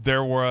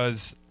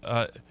was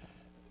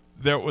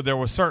there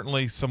were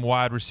certainly some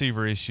wide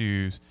receiver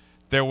issues.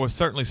 There was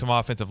certainly some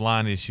offensive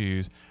line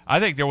issues. I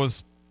think there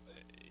was,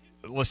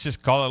 let's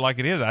just call it like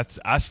it is.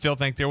 I still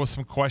think there was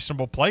some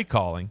questionable play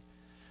calling,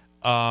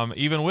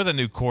 even with a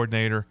new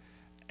coordinator.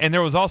 And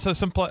there was also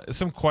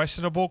some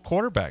questionable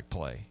quarterback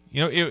play.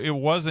 You know, it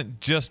wasn't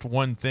just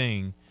one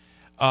thing,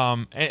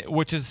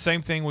 which is the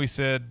same thing we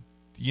said,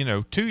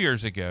 2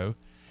 years ago.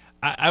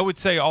 I would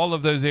say all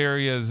of those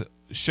areas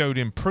showed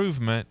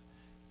improvement,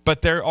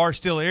 but there are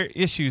still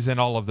issues in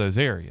all of those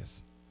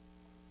areas.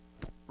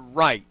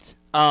 Right.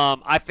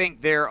 I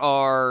think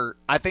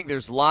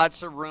there's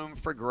lots of room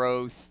for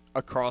growth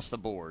across the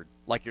board,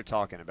 like you're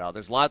talking about.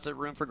 There's lots of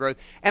room for growth.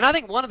 And I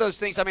think one of those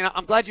things,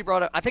 I'm glad you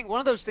brought up, I think one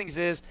of those things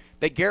is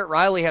that Garrett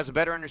Riley has a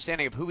better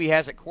understanding of who he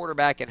has at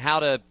quarterback and how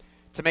to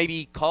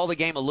maybe call the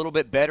game a little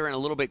bit better and a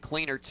little bit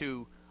cleaner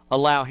to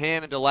allow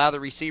him and to allow the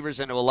receivers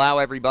and to allow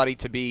everybody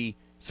to be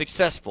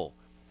successful.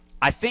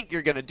 I think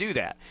you're going to do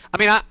that.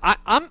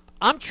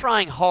 I'm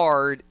trying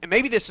hard, and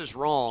maybe this is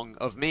wrong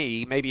of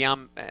me. Maybe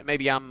I'm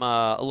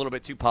a little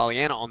bit too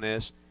Pollyanna on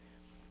this.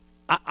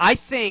 I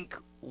think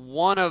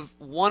one of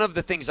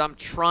the things I'm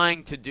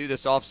trying to do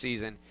this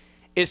offseason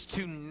is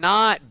to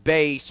not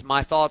base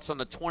my thoughts on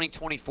the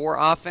 2024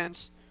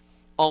 offense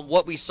on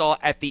what we saw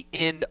at the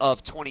end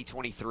of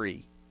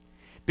 2023.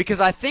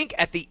 Because I think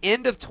at the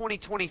end of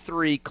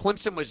 2023,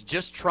 Clemson was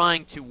just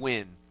trying to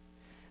win.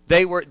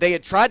 They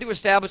had tried to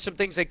establish some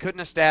things they couldn't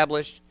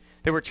establish.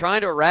 They were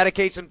trying to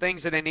eradicate some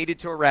things that they needed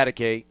to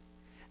eradicate.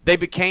 They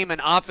became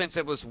an offense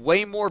that was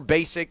way more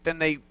basic than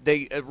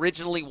they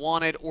originally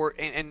wanted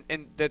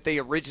and that they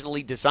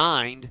originally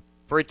designed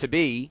for it to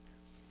be.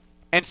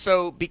 And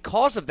so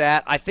because of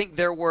that, I think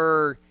there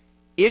were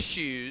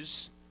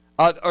issues,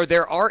 or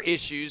there are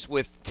issues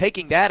with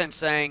taking that and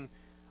saying,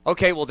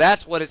 okay, well,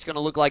 that's what it's going to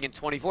look like in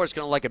 24. It's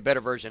going to look like a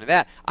better version of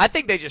that. I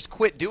think they just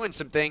quit doing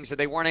some things that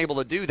they weren't able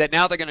to do that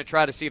now they're going to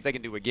try to see if they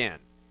can do again.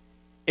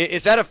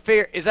 Is that a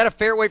fair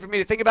way for me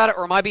to think about it,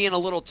 or am I being a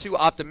little too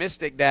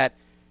optimistic that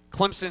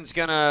Clemson's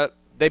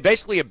they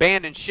basically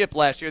abandoned ship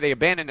last year. They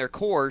abandoned their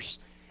course,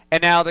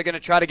 and now they're going to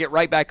try to get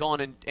right back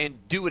on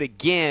and do it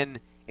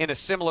again in a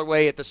similar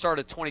way at the start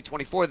of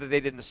 2024 that they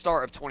did in the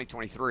start of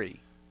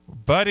 2023.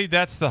 Buddy,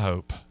 that's the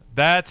hope.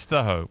 That's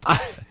the hope.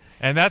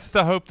 And that's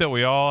the hope that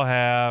we all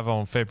have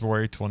on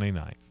February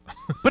 29th.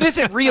 But is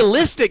it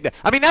realistic?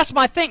 That's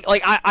my thing.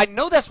 Like, I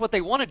know that's what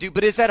they want to do,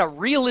 but is that a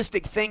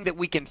realistic thing that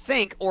we can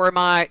think, or am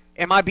I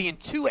being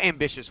too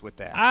ambitious with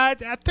that?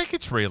 I think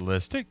it's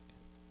realistic.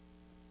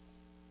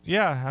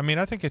 Yeah,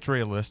 I think it's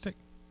realistic.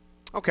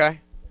 Okay.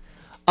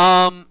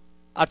 I'll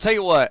tell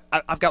you what.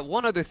 I've got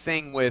one other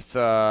thing with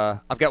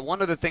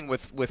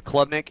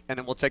Klubnik, and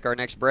then we'll take our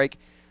next break.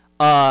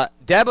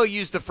 Dabo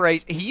used the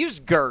phrase. He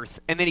used girth,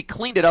 and then he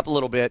cleaned it up a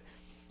little bit.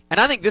 And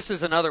I think this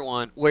is another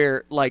one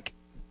where, like,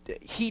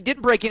 he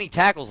didn't break any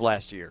tackles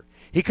last year.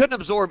 He couldn't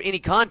absorb any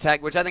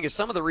contact, which I think is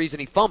some of the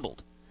reason he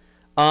fumbled.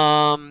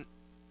 Dabo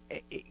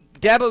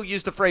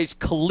used the phrase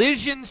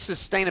collision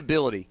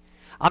sustainability.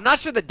 I'm not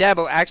sure that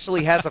Dabo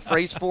actually has a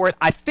phrase for it.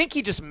 I think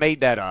he just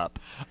made that up.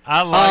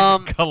 I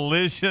like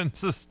collision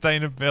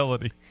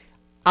sustainability.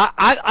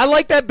 I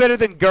like that better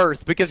than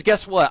girth, because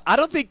guess what? I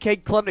don't think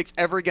Cade Klubnik's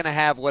ever going to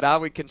have what I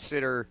would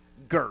consider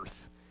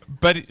girth.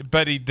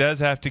 But he does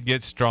have to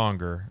get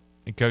stronger.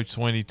 And Coach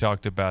Swinney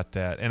talked about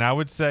that. And I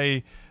would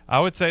say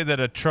that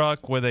a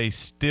truck with a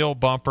steel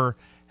bumper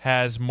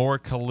has more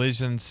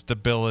collision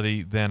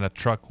stability than a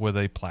truck with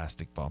a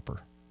plastic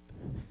bumper.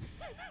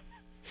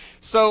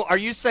 So are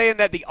you saying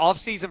that the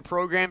off-season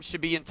program should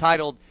be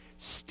entitled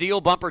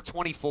Steel Bumper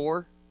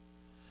 24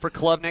 for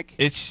Klubnik?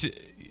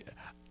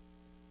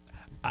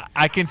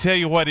 I can tell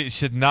you what it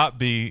should not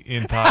be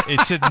entitled.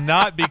 It should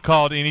not be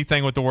called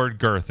anything with the word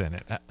girth in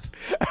it.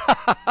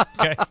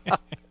 Okay.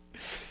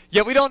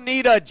 Yeah, we don't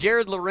need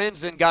Jared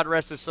Lorenzen, God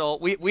rest his soul.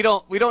 We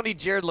don't need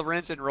Jared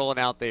Lorenzen rolling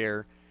out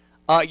there.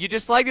 You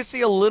just like to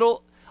see a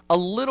little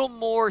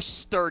more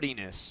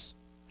sturdiness.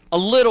 A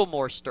little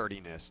more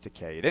sturdiness to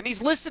Cade. And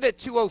he's listed at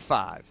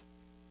 205,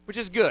 which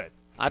is good.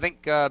 I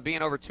think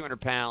being over 200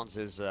 pounds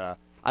is I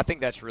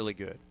think that's really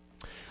good.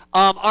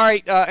 All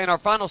right, in our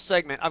final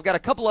segment, I've got a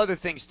couple other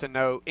things to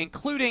note,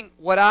 including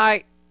what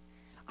I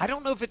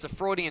don't know if it's a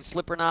Freudian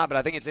slip or not, but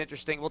I think it's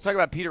interesting. We'll talk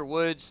about Peter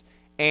Woods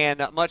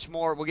and much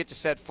more. We'll get you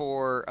set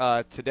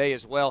for today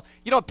as well.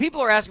 People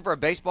are asking for a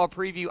baseball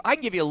preview. I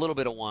can give you a little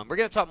bit of one. We're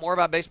going to talk more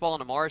about baseball on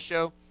tomorrow's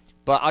show,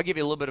 but I'll give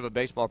you a little bit of a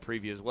baseball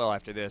preview as well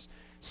after this.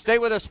 Stay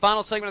with us.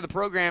 Final segment of the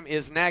program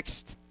is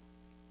next.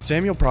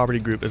 Samuel Property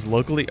Group is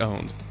locally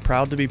owned,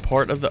 proud to be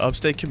part of the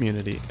upstate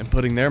community and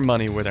putting their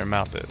money where their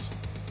mouth is.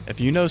 If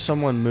you know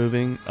someone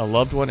moving a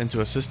loved one into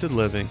assisted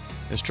living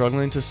and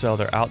struggling to sell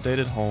their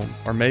outdated home,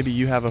 or maybe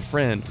you have a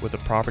friend with a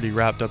property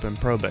wrapped up in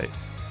probate,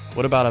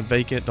 what about a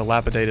vacant,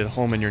 dilapidated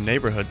home in your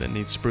neighborhood that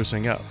needs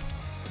sprucing up?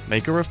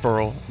 Make a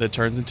referral that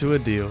turns into a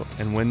deal,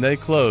 and when they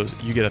close,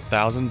 you get a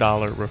 $1,000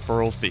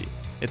 referral fee.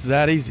 It's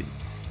that easy.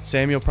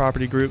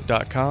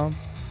 SamuelPropertyGroup.com.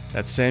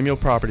 That's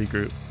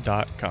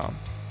SamuelPropertyGroup.com.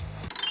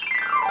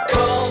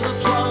 Call the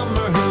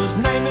plumber whose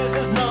name is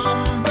his number.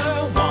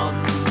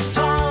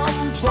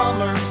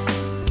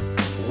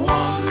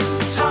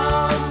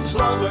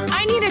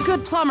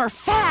 plumber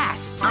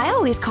fast. I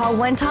always call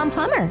One Tom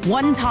Plumber.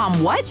 One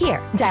Tom what?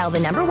 Here, dial the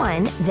number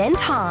 1, then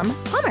Tom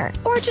Plumber.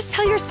 Or just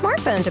tell your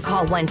smartphone to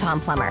call One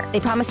Tom Plumber. They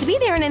promise to be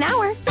there in an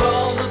hour.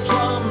 Call the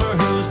plumber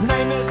whose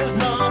name is his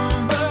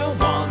number.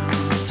 One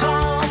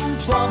Tom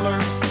Plumber.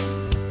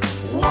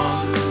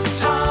 One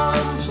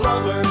Tom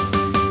Plumber.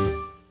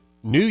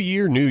 New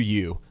year, new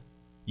you.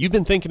 You've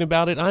been thinking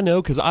about it, I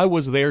know, because I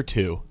was there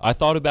too. I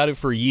thought about it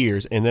for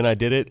years, and then I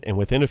did it, and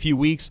within a few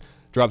weeks,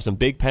 dropped some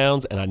big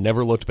pounds, and I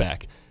never looked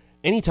back.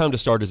 Any time to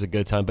start is a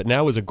good time, but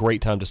now is a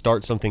great time to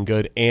start something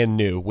good and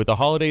new. With the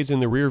holidays in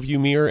the rearview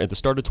mirror at the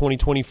start of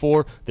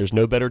 2024, there's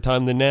no better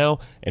time than now,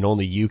 and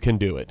only you can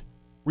do it.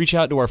 Reach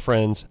out to our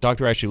friends,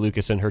 Dr. Ashley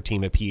Lucas and her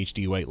team at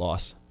PhD Weight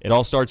Loss. It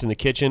all starts in the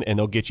kitchen, and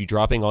they'll get you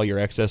dropping all your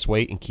excess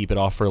weight and keep it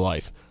off for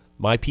life.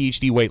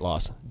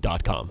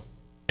 MyPhDWeightLoss.com.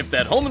 If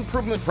that home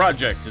improvement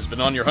project has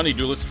been on your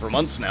honey-do list for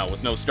months now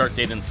with no start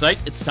date in sight,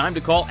 it's time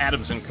to call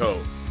Adams &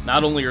 Co.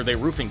 Not only are they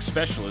roofing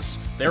specialists,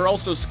 they're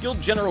also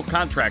skilled general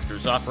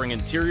contractors offering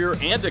interior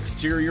and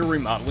exterior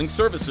remodeling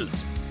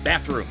services.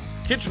 Bathroom,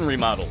 kitchen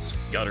remodels,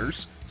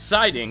 gutters,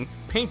 siding,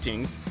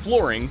 painting,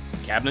 flooring,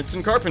 cabinets,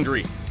 and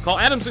carpentry. Call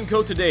Adams &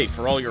 Co. today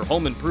for all your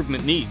home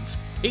improvement needs.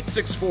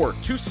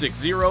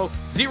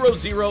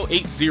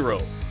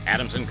 864-260-0080.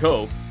 Adams &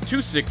 Co.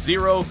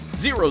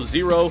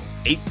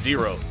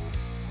 260-0080.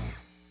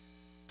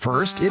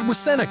 First, it was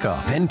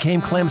Seneca, then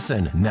came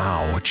Clemson.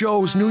 Now,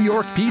 Joe's New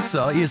York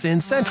Pizza is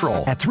in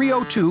Central at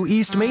 302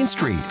 East Main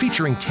Street,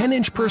 featuring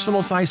 10-inch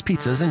personal-sized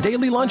pizzas and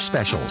daily lunch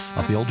specials.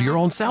 A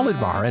build-your-own salad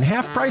bar and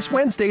half-price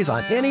Wednesdays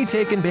on any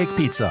take-and-bake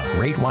pizza.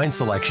 Great wine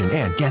selection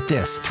and, get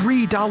this,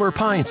 $3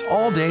 pints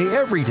all day,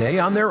 every day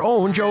on their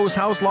own Joe's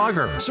House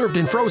Lager, served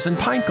in frozen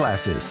pint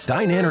glasses.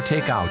 Dine in or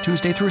take out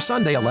Tuesday through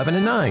Sunday, 11 to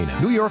 9.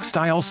 New York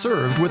style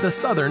served with a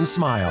Southern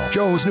smile.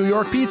 Joe's New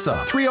York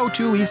Pizza,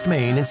 302 East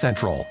Main in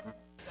Central.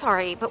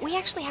 Sorry, but we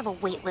actually have a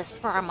wait list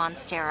for our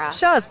Monstera.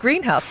 Shaw's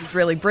greenhouse is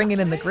really bringing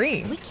in the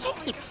green. We can't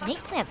keep snake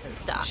plants in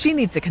stock. She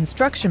needs a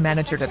construction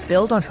manager to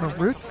build on her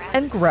roots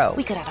and grow.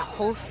 We could add a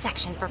whole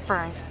section for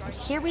ferns.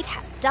 Here we'd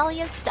have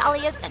dahlias,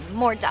 dahlias, and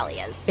more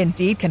dahlias.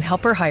 Indeed can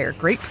help her hire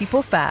great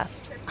people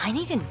fast. I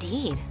need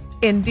Indeed.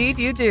 Indeed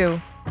you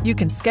do. You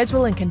can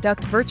schedule and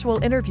conduct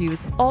virtual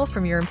interviews all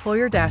from your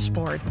employer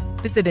dashboard.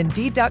 Visit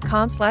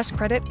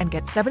Indeed.com/credit and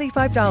get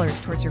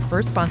 $75 towards your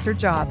first sponsored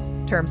job.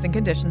 Terms and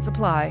conditions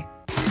apply.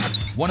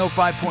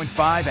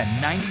 105.5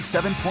 and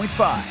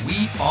 97.5.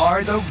 We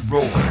are the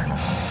Roar,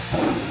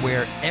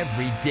 where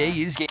every day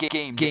is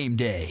game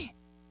day.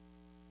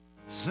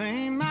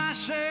 Sing my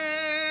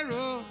share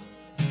of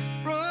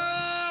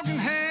broken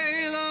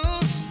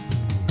halos,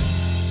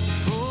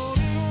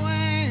 folded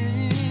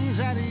wings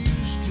that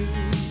used to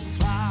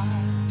fly.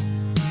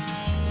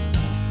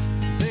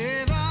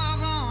 They've all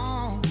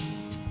gone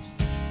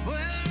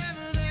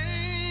wherever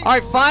they. All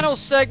right, final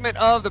segment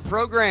of the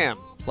program.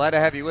 Glad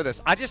to have you with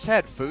us. I just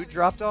had food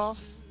dropped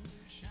off.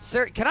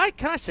 Sarah, can I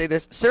say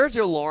this? Sarah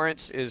Jo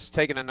Lawrence is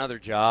taking another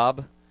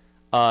job.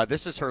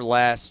 This is her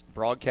last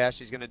broadcast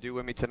she's going to do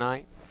with me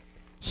tonight.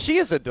 She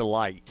is a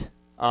delight.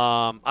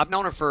 I've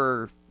known her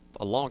for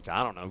a long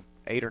time. I don't know,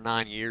 8 or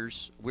 9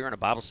 years. We were in a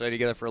Bible study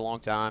together for a long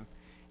time.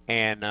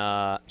 And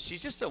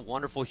she's just a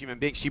wonderful human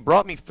being. She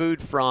brought me food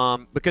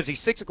because these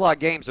 6 o'clock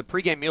games, the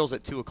pregame meal's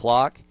at 2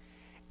 o'clock.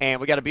 And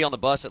we got to be on the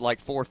bus at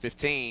like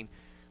 4:15.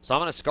 So I'm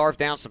going to scarf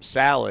down some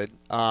salad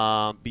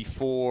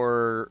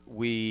before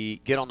we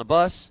get on the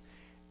bus.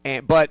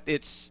 But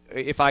it's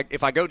if I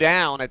go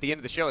down at the end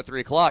of the show at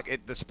 3 o'clock,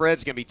 the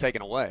spread's going to be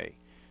taken away.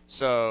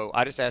 So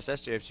I just asked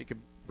SJ if she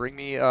could bring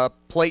me a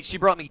plate. She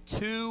brought me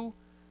 2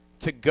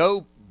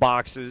 to-go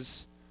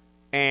boxes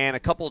and a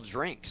couple of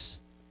drinks.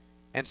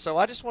 And so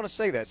I just want to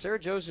say that. Sarah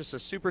Jo's just a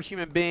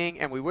superhuman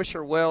being, and we wish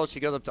her well. She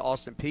goes up to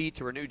Austin Peay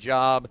to her new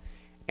job.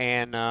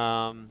 And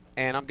I'm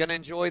going to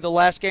enjoy the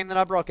last game that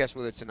I broadcast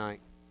with her tonight.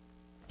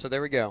 So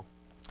there we go.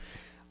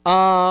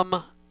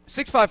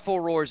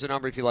 654-ROAR is the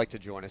number if you'd like to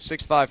join us.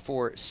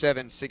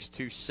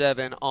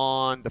 654-7627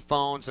 on the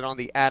phones and on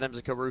the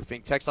Adams & Co.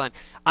 Roofing text line.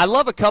 I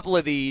love a couple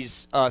of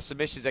these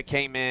submissions that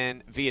came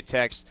in via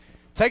text.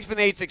 Text from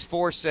the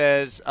 864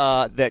 says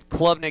that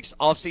Klubnik's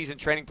off-season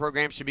training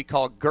program should be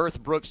called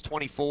Girth Brooks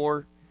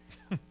 24.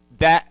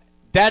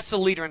 That's the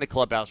leader in the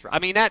clubhouse. I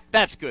mean,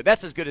 that's good.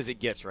 That's as good as it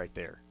gets right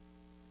there.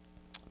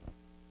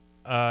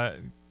 I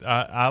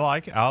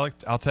like it. I'll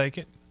take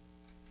it.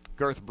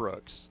 Girth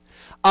Brooks.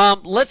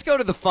 Let's go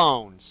to the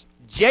phones.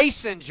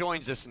 Jason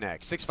joins us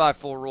next.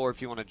 654-ROAR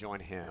if you want to join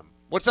him.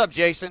 What's up,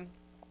 Jason?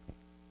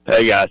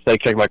 Hey, guys.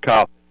 Thanks for taking my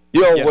call.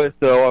 With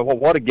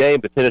what a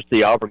game the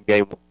Tennessee-Auburn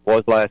game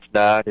was last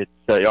night. It's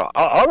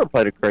Auburn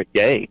played a great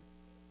game.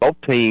 Both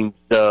teams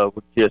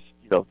just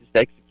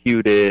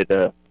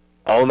executed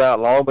all night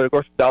long. But, of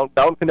course,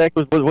 Dalton Connect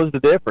was the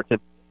difference. And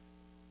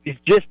it's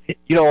just,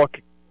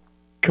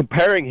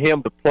 comparing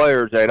him to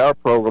players in our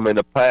program in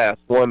the past,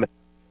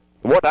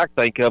 what I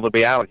think of would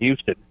be Allen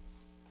Houston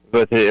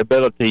with the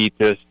ability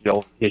to,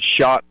 his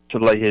shot,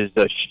 his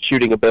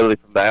shooting ability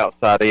from the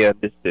outside in,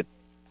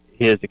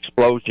 his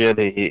explosion,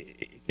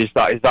 he's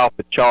off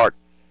the chart.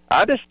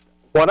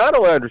 what I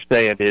don't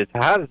understand is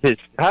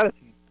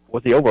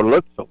was he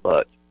overlooked so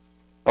much?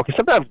 Okay,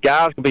 sometimes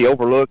guys can be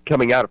overlooked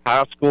coming out of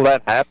high school.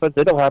 That happens.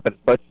 It don't happen as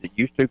much as it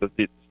used to because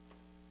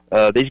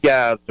these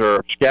guys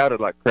are scouted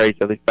like crazy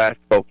on these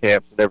basketball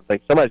camps and everything.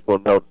 Somebody's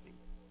going to notice him.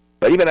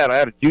 But even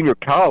out of junior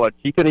college,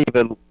 he couldn't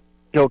even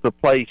go to a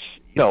place,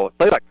 say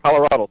like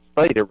Colorado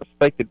State, a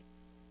respected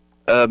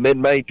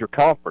mid-major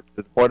conference,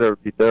 whatever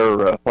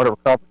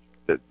conference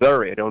that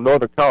they're in,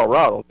 Northern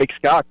Colorado, Big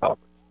Sky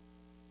Conference.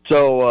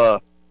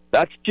 So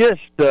that's just,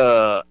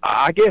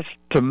 I guess,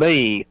 to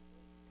me,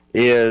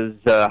 is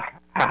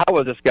how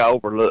was this guy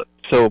overlooked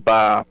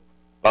by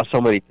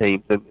so many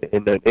teams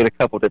in a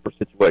couple of different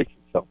situations.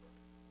 So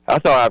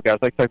that's all I have, guys.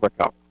 Thanks for taking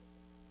my call.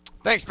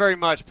 Thanks very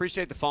much.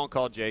 Appreciate the phone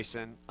call,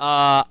 Jason.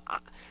 I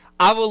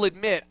will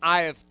admit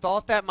I have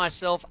thought that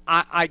myself.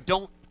 I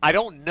don't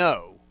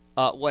know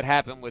what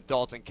happened with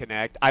Dalton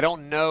Knecht. I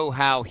don't know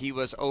how he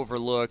was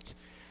overlooked.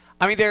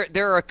 I mean,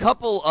 there are a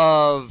couple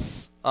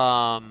of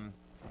there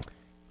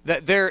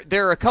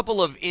are a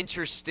couple of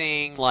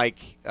interesting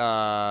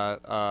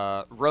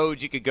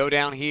roads you could go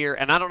down here,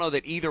 and I don't know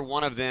that either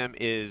one of them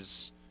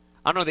is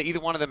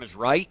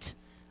right.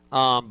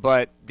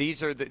 But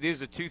these are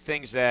two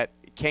things that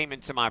came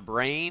into my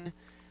brain.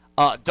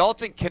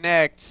 Dalton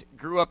Knecht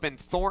grew up in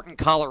Thornton,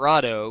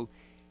 Colorado.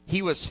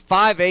 He was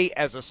 5'8"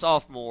 as a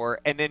sophomore,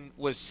 and then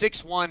was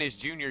 6'1" his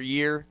junior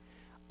year.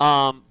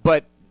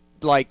 But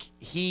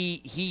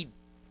he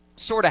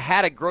sort of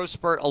had a growth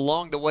spurt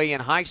along the way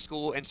in high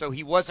school, and so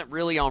he wasn't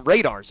really on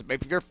radars.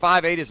 If you're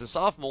 5'8" as a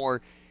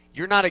sophomore,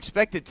 you're not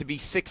expected to be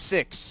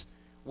 6'6"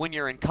 when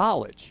you're in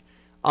college.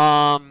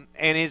 And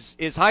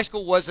his high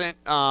school wasn't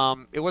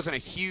a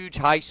huge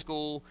high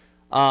school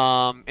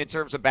in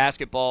terms of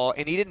basketball,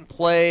 and he didn't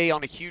play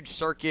on a huge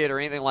circuit or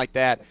anything like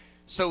that.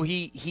 So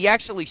he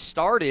actually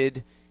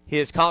started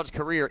his college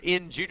career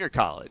in junior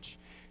college.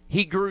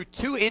 He grew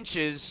 2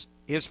 inches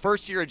his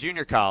first year of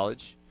junior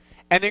college,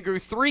 and then grew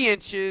 3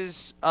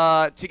 inches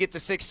to get to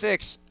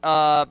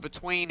 6'6"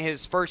 between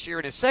his first year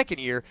and his second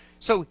year.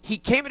 So he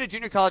came into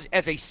junior college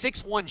as a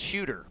 6'1"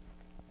 shooter,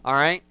 all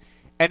right?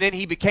 And then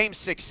he became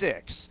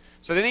 6'6".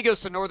 So then he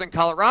goes to Northern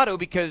Colorado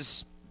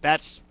because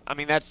that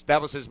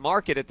was his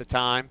market at the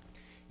time.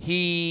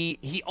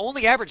 He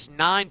only averaged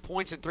 9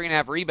 points and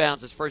 3.5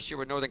 rebounds his first year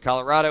with Northern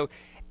Colorado,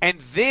 and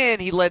then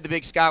he led the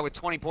Big Sky with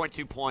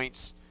 20.2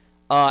 points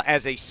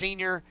as a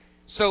senior.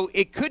 So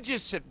it could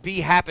just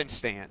be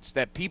happenstance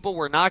that people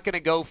were not going to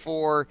go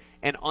for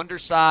an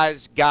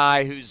undersized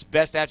guy whose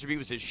best attribute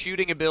was his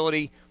shooting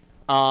ability,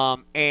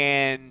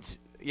 and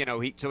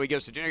he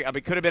goes to junior. I mean,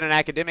 it could have been an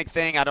academic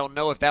thing. I don't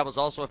know if that was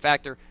also a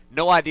factor.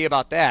 No idea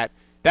about that.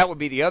 That would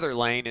be the other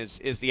lane is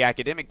the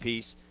academic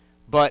piece.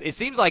 But it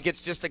seems like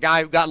it's just a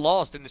guy who got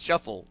lost in the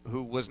shuffle,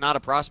 who was not a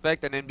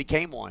prospect and then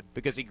became one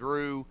because he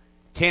grew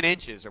 10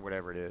 inches or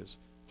whatever it is.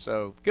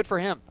 So good for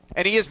him.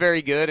 And he is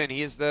very good, and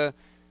he is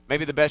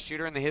maybe the best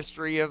shooter in the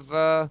history of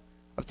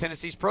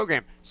Tennessee's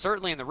program.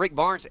 Certainly in the Rick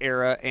Barnes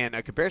era, and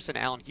a comparison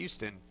to Allen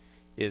Houston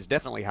is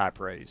definitely high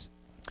praise.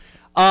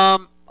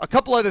 A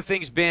couple other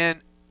things,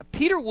 Ben.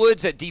 Peter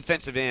Woods at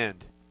defensive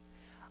end.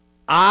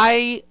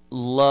 I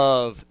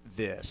love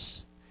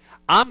this.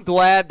 I'm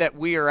glad that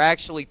we are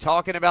actually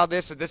talking about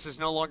this, and this is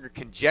no longer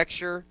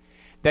conjecture,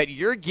 that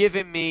you're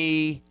giving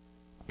me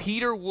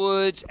Peter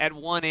Woods at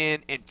one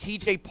end and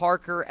T.J.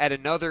 Parker at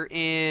another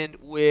end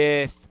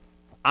with,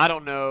 I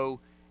don't know,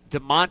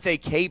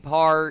 DeMonte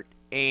Capehart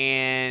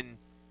and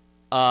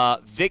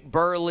Vic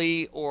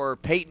Burley or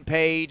Peyton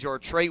Page or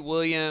Trey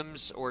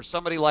Williams or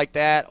somebody like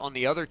that on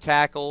the other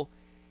tackle.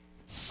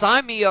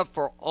 Sign me up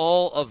for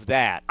all of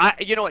that.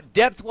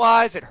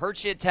 Depth-wise, it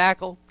hurts you at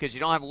tackle because you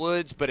don't have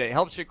Woods, but it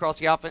helps you across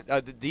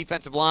the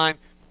defensive line.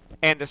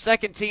 And the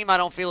second team I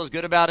don't feel as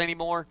good about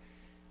anymore.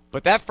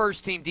 But that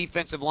first-team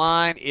defensive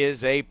line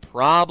is a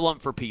problem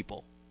for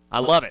people. I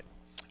love it.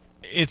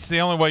 It's the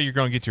only way you're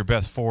going to get your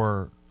best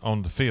 4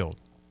 on the field,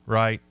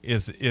 right,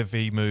 is if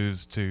he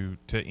moves to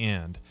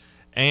end.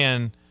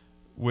 And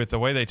with the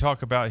way they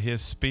talk about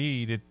his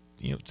speed, it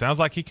sounds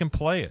like he can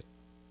play it.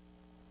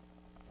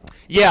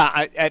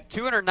 Yeah, at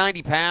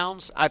 290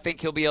 pounds, I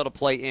think he'll be able to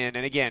play in.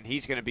 And, again,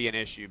 he's going to be an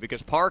issue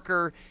because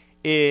Parker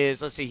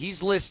is,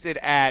 he's listed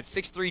at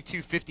 6'3",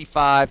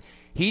 255.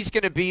 He's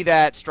going to be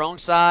that strong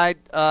side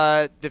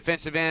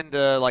defensive end,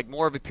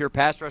 more of a pure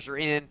pass rusher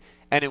in,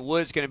 and it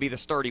was going to be the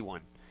sturdy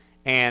one.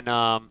 And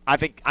I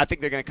think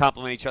they're going to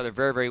complement each other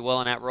very, very well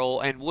in that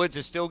role. And Woods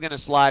is still going to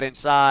slide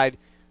inside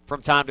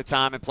from time to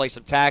time and play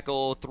some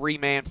tackle,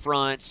 3-man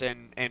fronts,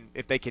 and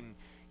if they can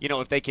 –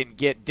 if they can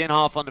get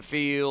Denhoff on the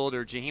field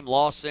or Jaheim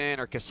Lawson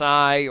or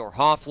Kasai or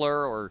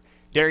Hoffler or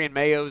Darian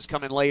Mayo's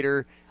coming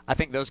later, I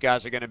think those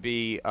guys are going to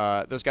be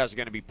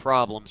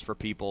problems for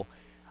people.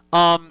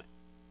 Am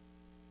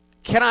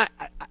I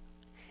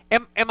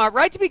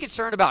right to be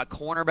concerned about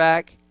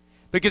cornerback?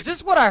 Because this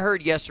is what I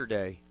heard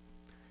yesterday.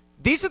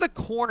 These are the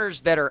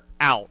corners that are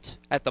out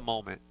at the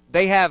moment.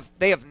 They have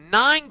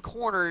 9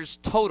 corners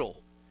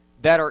total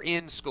that are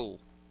in school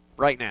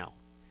right now.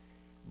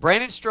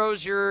 Brandon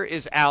Strozier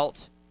is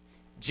out.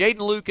 Jaden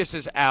Lucas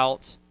is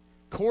out.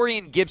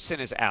 Corian Gibson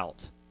is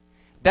out.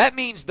 That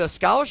means the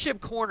scholarship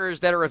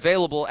corners that are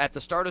available at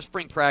the start of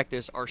spring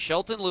practice are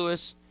Shelton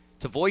Lewis,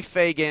 Tavoy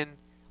Fagan,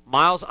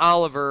 Miles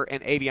Oliver,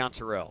 and Avion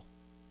Terrell.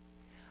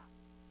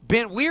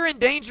 Ben, we're in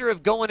danger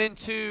of going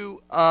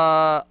into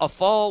a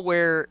fall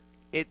where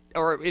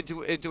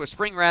into a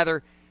spring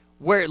rather,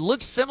 where it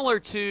looks similar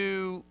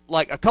to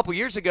like a couple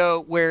years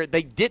ago where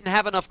they didn't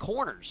have enough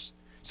corners.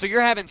 So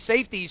you're having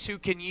safeties who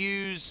can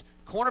use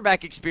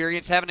cornerback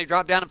experience having to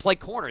drop down and play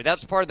corner.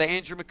 That's part of the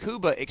Andrew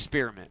Makuba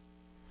experiment.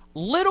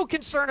 Little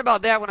concern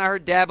about that when I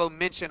heard Dabo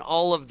mention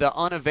all of the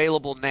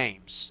unavailable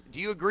names. Do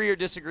you agree or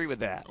disagree with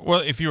that? Well,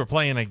 if you were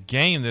playing a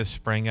game this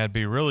spring, I'd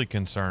be really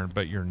concerned,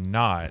 but you're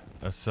not.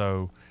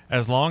 So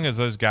as long as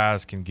those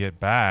guys can get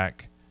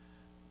back,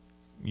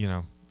 you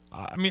know,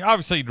 I mean,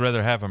 obviously you'd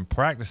rather have them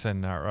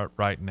practicing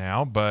right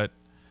now, but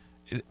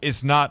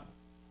it's not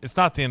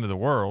the end of the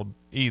world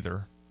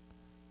either,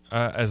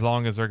 as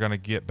long as they're going to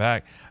get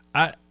back.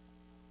 I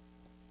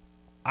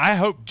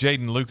hope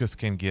Jaden Lucas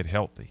can get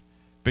healthy,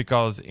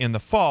 because in the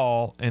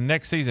fall and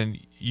next season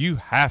you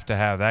have to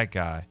have that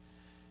guy,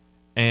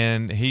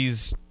 and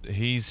he's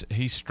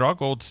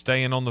struggled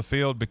staying on the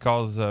field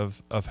because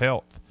of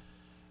health.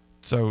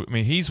 So I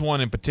mean, he's one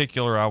in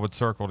particular I would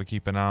circle to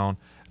keep an eye on.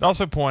 I'd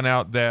also point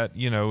out that,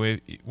 you know,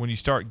 when you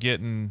start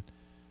getting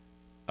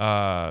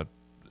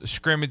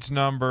scrimmage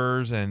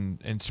numbers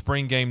and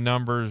spring game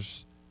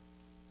numbers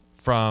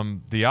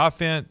from the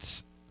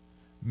offense,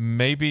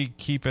 maybe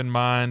keep in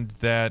mind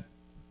that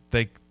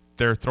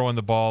they're throwing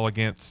the ball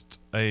against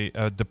a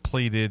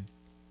depleted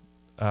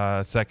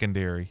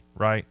secondary,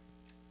 right?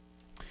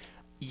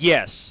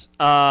 Yes,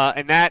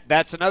 and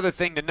that's another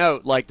thing to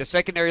note. Like, the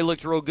secondary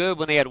looked real good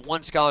when they had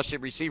one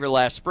scholarship receiver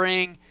last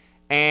spring,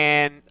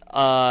 and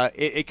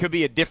it could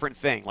be a different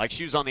thing, like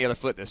shoes on the other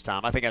foot this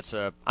time. I think that's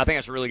a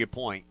really good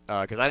point,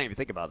 because I didn't even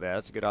think about that.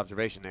 That's a good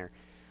observation there.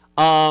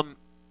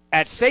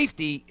 At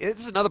safety, this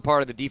is another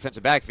part of the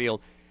defensive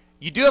backfield.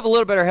 You do have a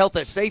little better health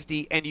at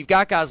safety, and you've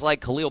got guys like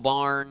Khalil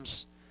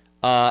Barnes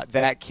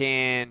that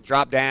can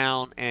drop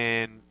down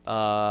and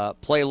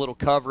play a little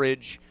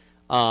coverage.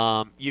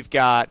 You've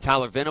got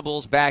Tyler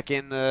Venables back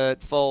in the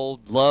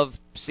fold. Love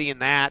seeing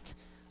that.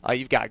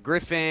 You've got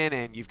Griffin,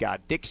 and you've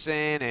got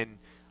Dixon,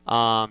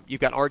 and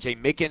you've got R.J.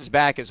 Mickens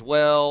back as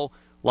well.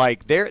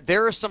 Like,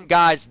 there are some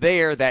guys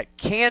there that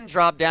can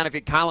drop down. If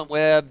you Kylan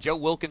Webb, Joe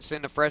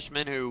Wilkinson, the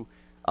freshman who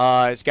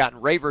has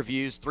gotten rave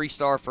reviews,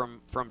 3-star from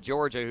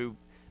Georgia, who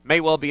may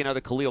well be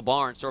another Khalil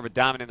Barnes, sort of a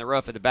diamond in the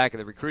rough at the back of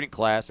the recruiting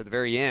class at the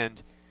very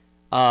end.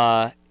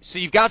 So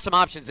you've got some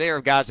options there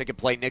of guys that could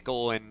play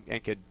nickel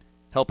and could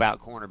help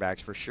out cornerbacks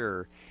for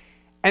sure.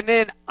 And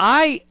then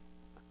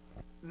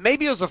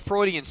maybe it was a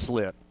Freudian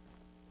slip.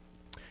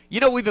 You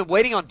know, we've been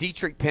waiting on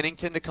Dietrich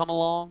Pennington to come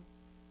along.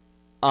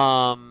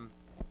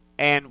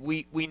 And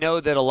we know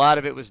that a lot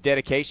of it was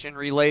dedication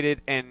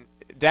related. And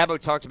Dabo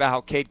talked about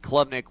how Cade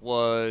Klubnik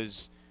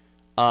was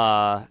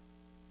how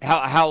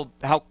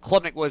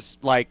Klubnik was,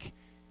 like,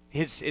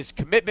 his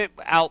commitment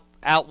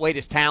outweighed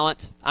his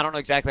talent. I don't know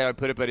exactly how I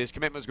put it, but his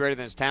commitment was greater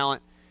than his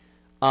talent.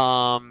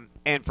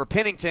 And for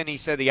Pennington, he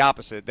said the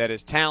opposite, that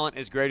his talent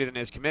is greater than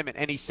his commitment.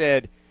 And he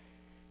said,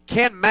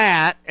 can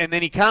Matt, and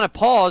then he kind of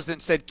paused and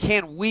said,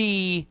 can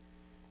we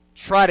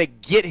try to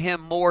get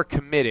him more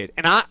committed?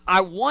 And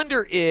I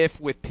wonder if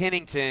with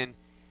Pennington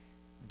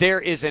there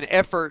is an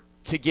effort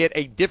to get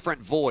a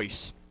different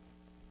voice.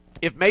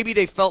 If maybe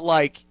they felt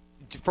like,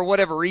 for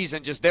whatever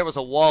reason, just there was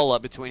a wall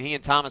up between he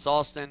and Thomas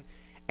Austin,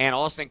 and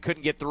Austin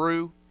couldn't get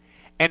through,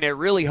 and they're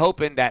really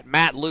hoping that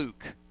Matt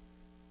Luke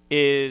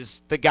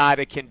is the guy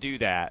that can do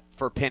that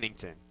for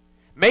Pennington.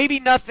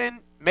 Maybe nothing,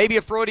 maybe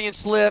a Freudian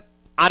slip,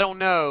 I don't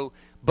know,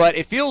 but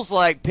it feels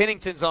like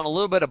Pennington's on a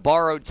little bit of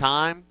borrowed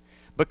time,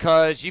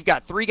 because you've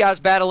got 3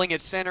 guys battling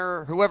at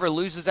center. Whoever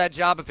loses that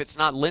job, if it's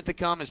not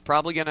Linthicum, is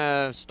probably going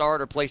to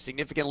start or play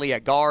significantly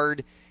at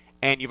guard,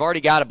 and you've already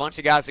got a bunch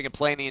of guys that can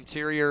play in the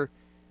interior.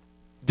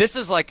 This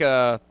is like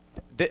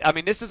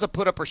this is a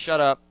put up or shut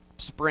up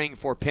spring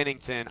for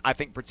Pennington, I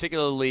think,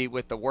 particularly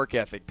with the work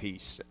ethic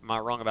piece. Am I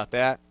wrong about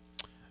that?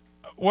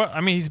 Well, I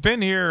mean, he's been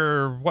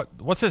here,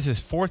 what's this, his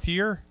 4th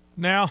year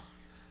now?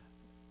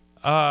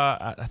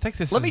 I think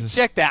this Let me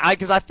check that,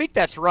 because I think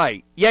that's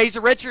right. Yeah, he's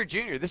a redshirt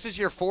junior. This is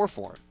year 4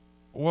 for him.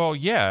 Well,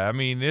 yeah, I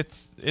mean,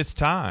 it's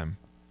time.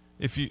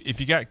 If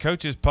you got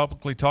coaches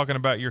publicly talking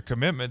about your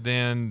commitment,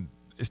 then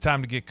it's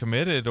time to get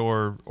committed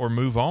or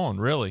move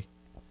on, really.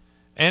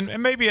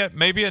 And maybe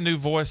a new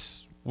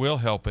voice will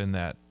help in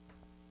that.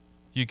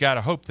 You got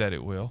to hope that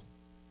it will.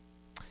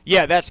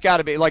 Yeah, that's got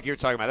to be, like you were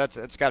talking about,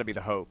 that's got to be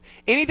the hope.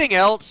 Anything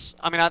else?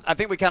 I mean, I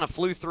think we kind of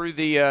flew through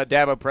the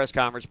Dabo press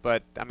conference,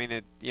 but, I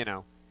mean,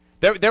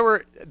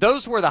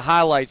 those were the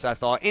highlights, I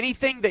thought.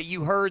 Anything that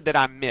you heard that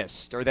I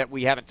missed or that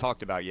we haven't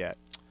talked about yet?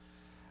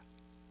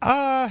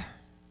 Gosh,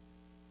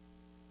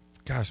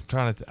 I'm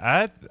trying to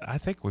I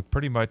think we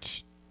pretty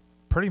much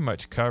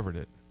covered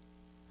it.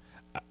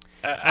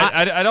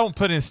 I don't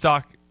put in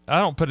stock.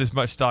 I don't put as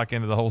much stock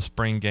into the whole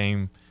spring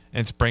game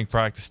and spring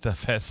practice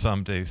stuff as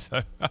some do.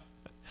 So,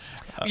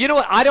 you know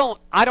what? I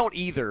don't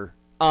either.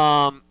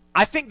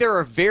 I think there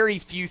are very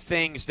few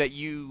things that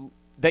you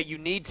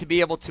need to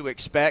be able to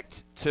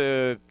expect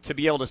to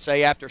be able to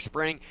say after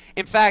spring.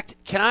 In fact,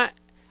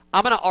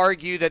 I'm going to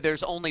argue that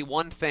there's only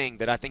one thing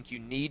that I think you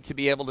need to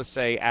be able to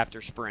say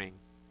after spring.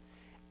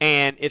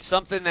 And it's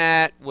something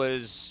that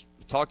was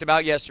talked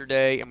about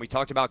yesterday, and we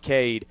talked about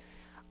Cade.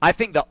 I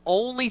think the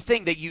only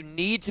thing that you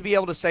need to be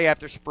able to say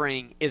after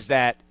spring is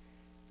that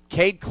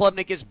Cade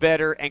Klubnik is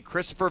better and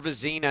Christopher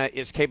Vezina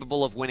is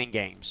capable of winning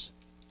games.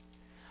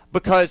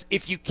 Because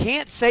if you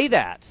can't say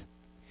that,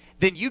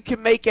 then you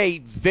can make a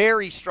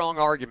very strong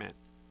argument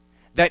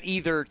that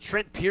either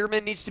Trent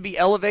Pierman needs to be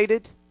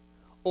elevated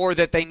or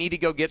that they need to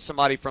go get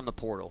somebody from the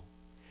portal.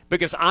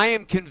 Because I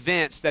am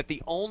convinced that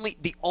the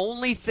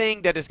only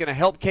thing that is going to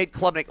help Cade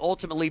Klubnik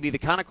ultimately be the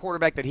kind of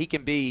quarterback that he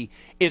can be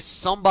is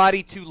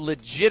somebody to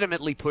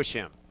legitimately push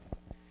him.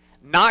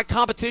 Not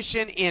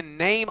competition in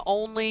name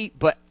only,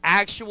 but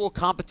actual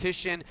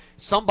competition.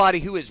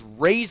 Somebody who is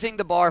raising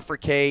the bar for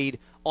Cade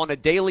on a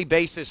daily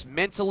basis,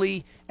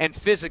 mentally and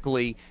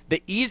physically.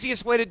 The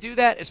easiest way to do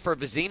that is for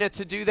Vezina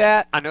to do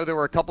that. I know there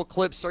were a couple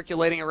clips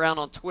circulating around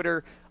on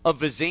Twitter of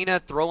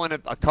Vezina throwing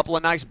a couple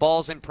of nice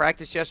balls in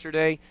practice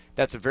yesterday.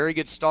 That's a very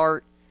good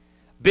start.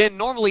 Ben,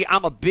 normally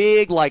I'm a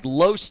big,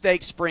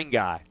 low-stakes spring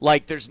guy.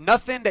 There's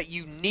nothing that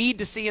you need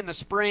to see in the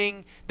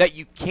spring that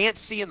you can't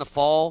see in the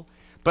fall.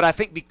 But I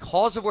think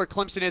because of where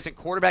Clemson is in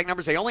quarterback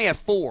numbers, they only have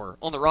 4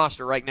 on the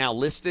roster right now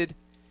listed.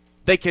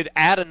 They could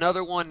add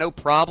another one, no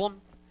problem.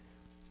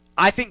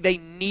 I think they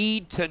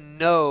need to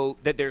know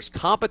that there's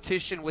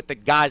competition with the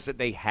guys that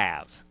they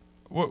have.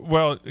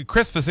 Well,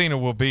 Chris Vezina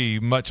will be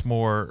much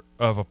more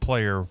of a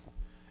player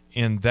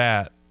in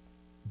that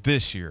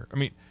this year. I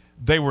mean,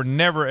 they were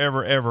never,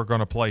 ever, ever going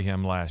to play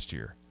him last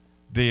year.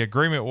 The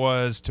agreement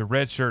was to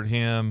redshirt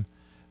him.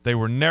 They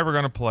were never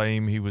going to play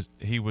him.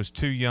 He was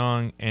too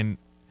young, and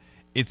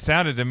it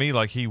sounded to me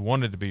like he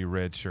wanted to be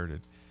redshirted.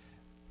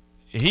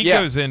 He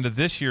goes into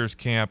this year's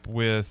camp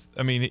with,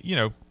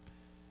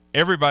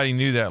 everybody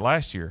knew that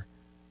last year.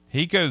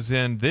 He goes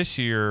in this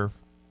year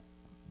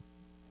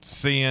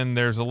seeing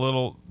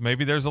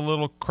maybe there's a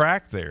little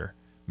crack there.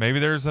 Maybe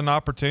there's an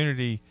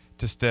opportunity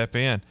to step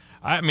in.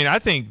 I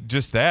think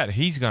just that,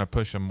 he's going to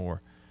push him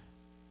more.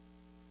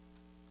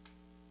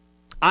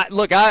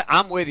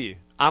 I'm with you.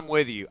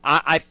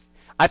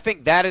 I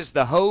think that is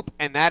the hope,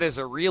 and that is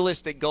a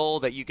realistic goal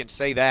that you can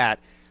say that.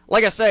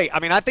 Like I say,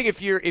 I think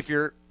if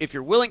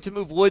you're willing to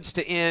move Woods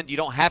to end, you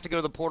don't have to go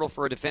to the portal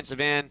for a defensive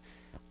end.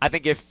 I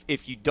think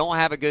if you don't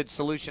have a good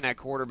solution at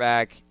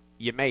quarterback,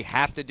 you may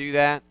have to do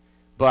that.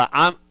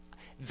 But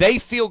they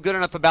feel good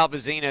enough about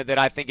Vezina that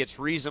I think it's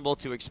reasonable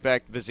to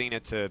expect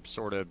Vezina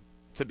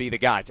to be the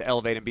guy, to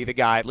elevate and be the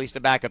guy, at least a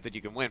backup that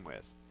you can win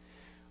with.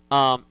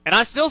 And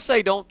I still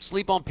say don't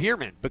sleep on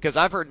Pierman, because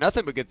I've heard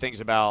nothing but good things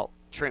about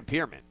Trent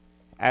Pierman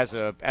as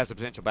a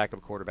potential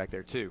backup quarterback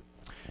there too.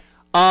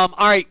 All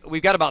right,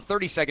 we've got about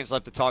 30 seconds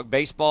left to talk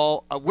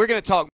baseball. We're going to talk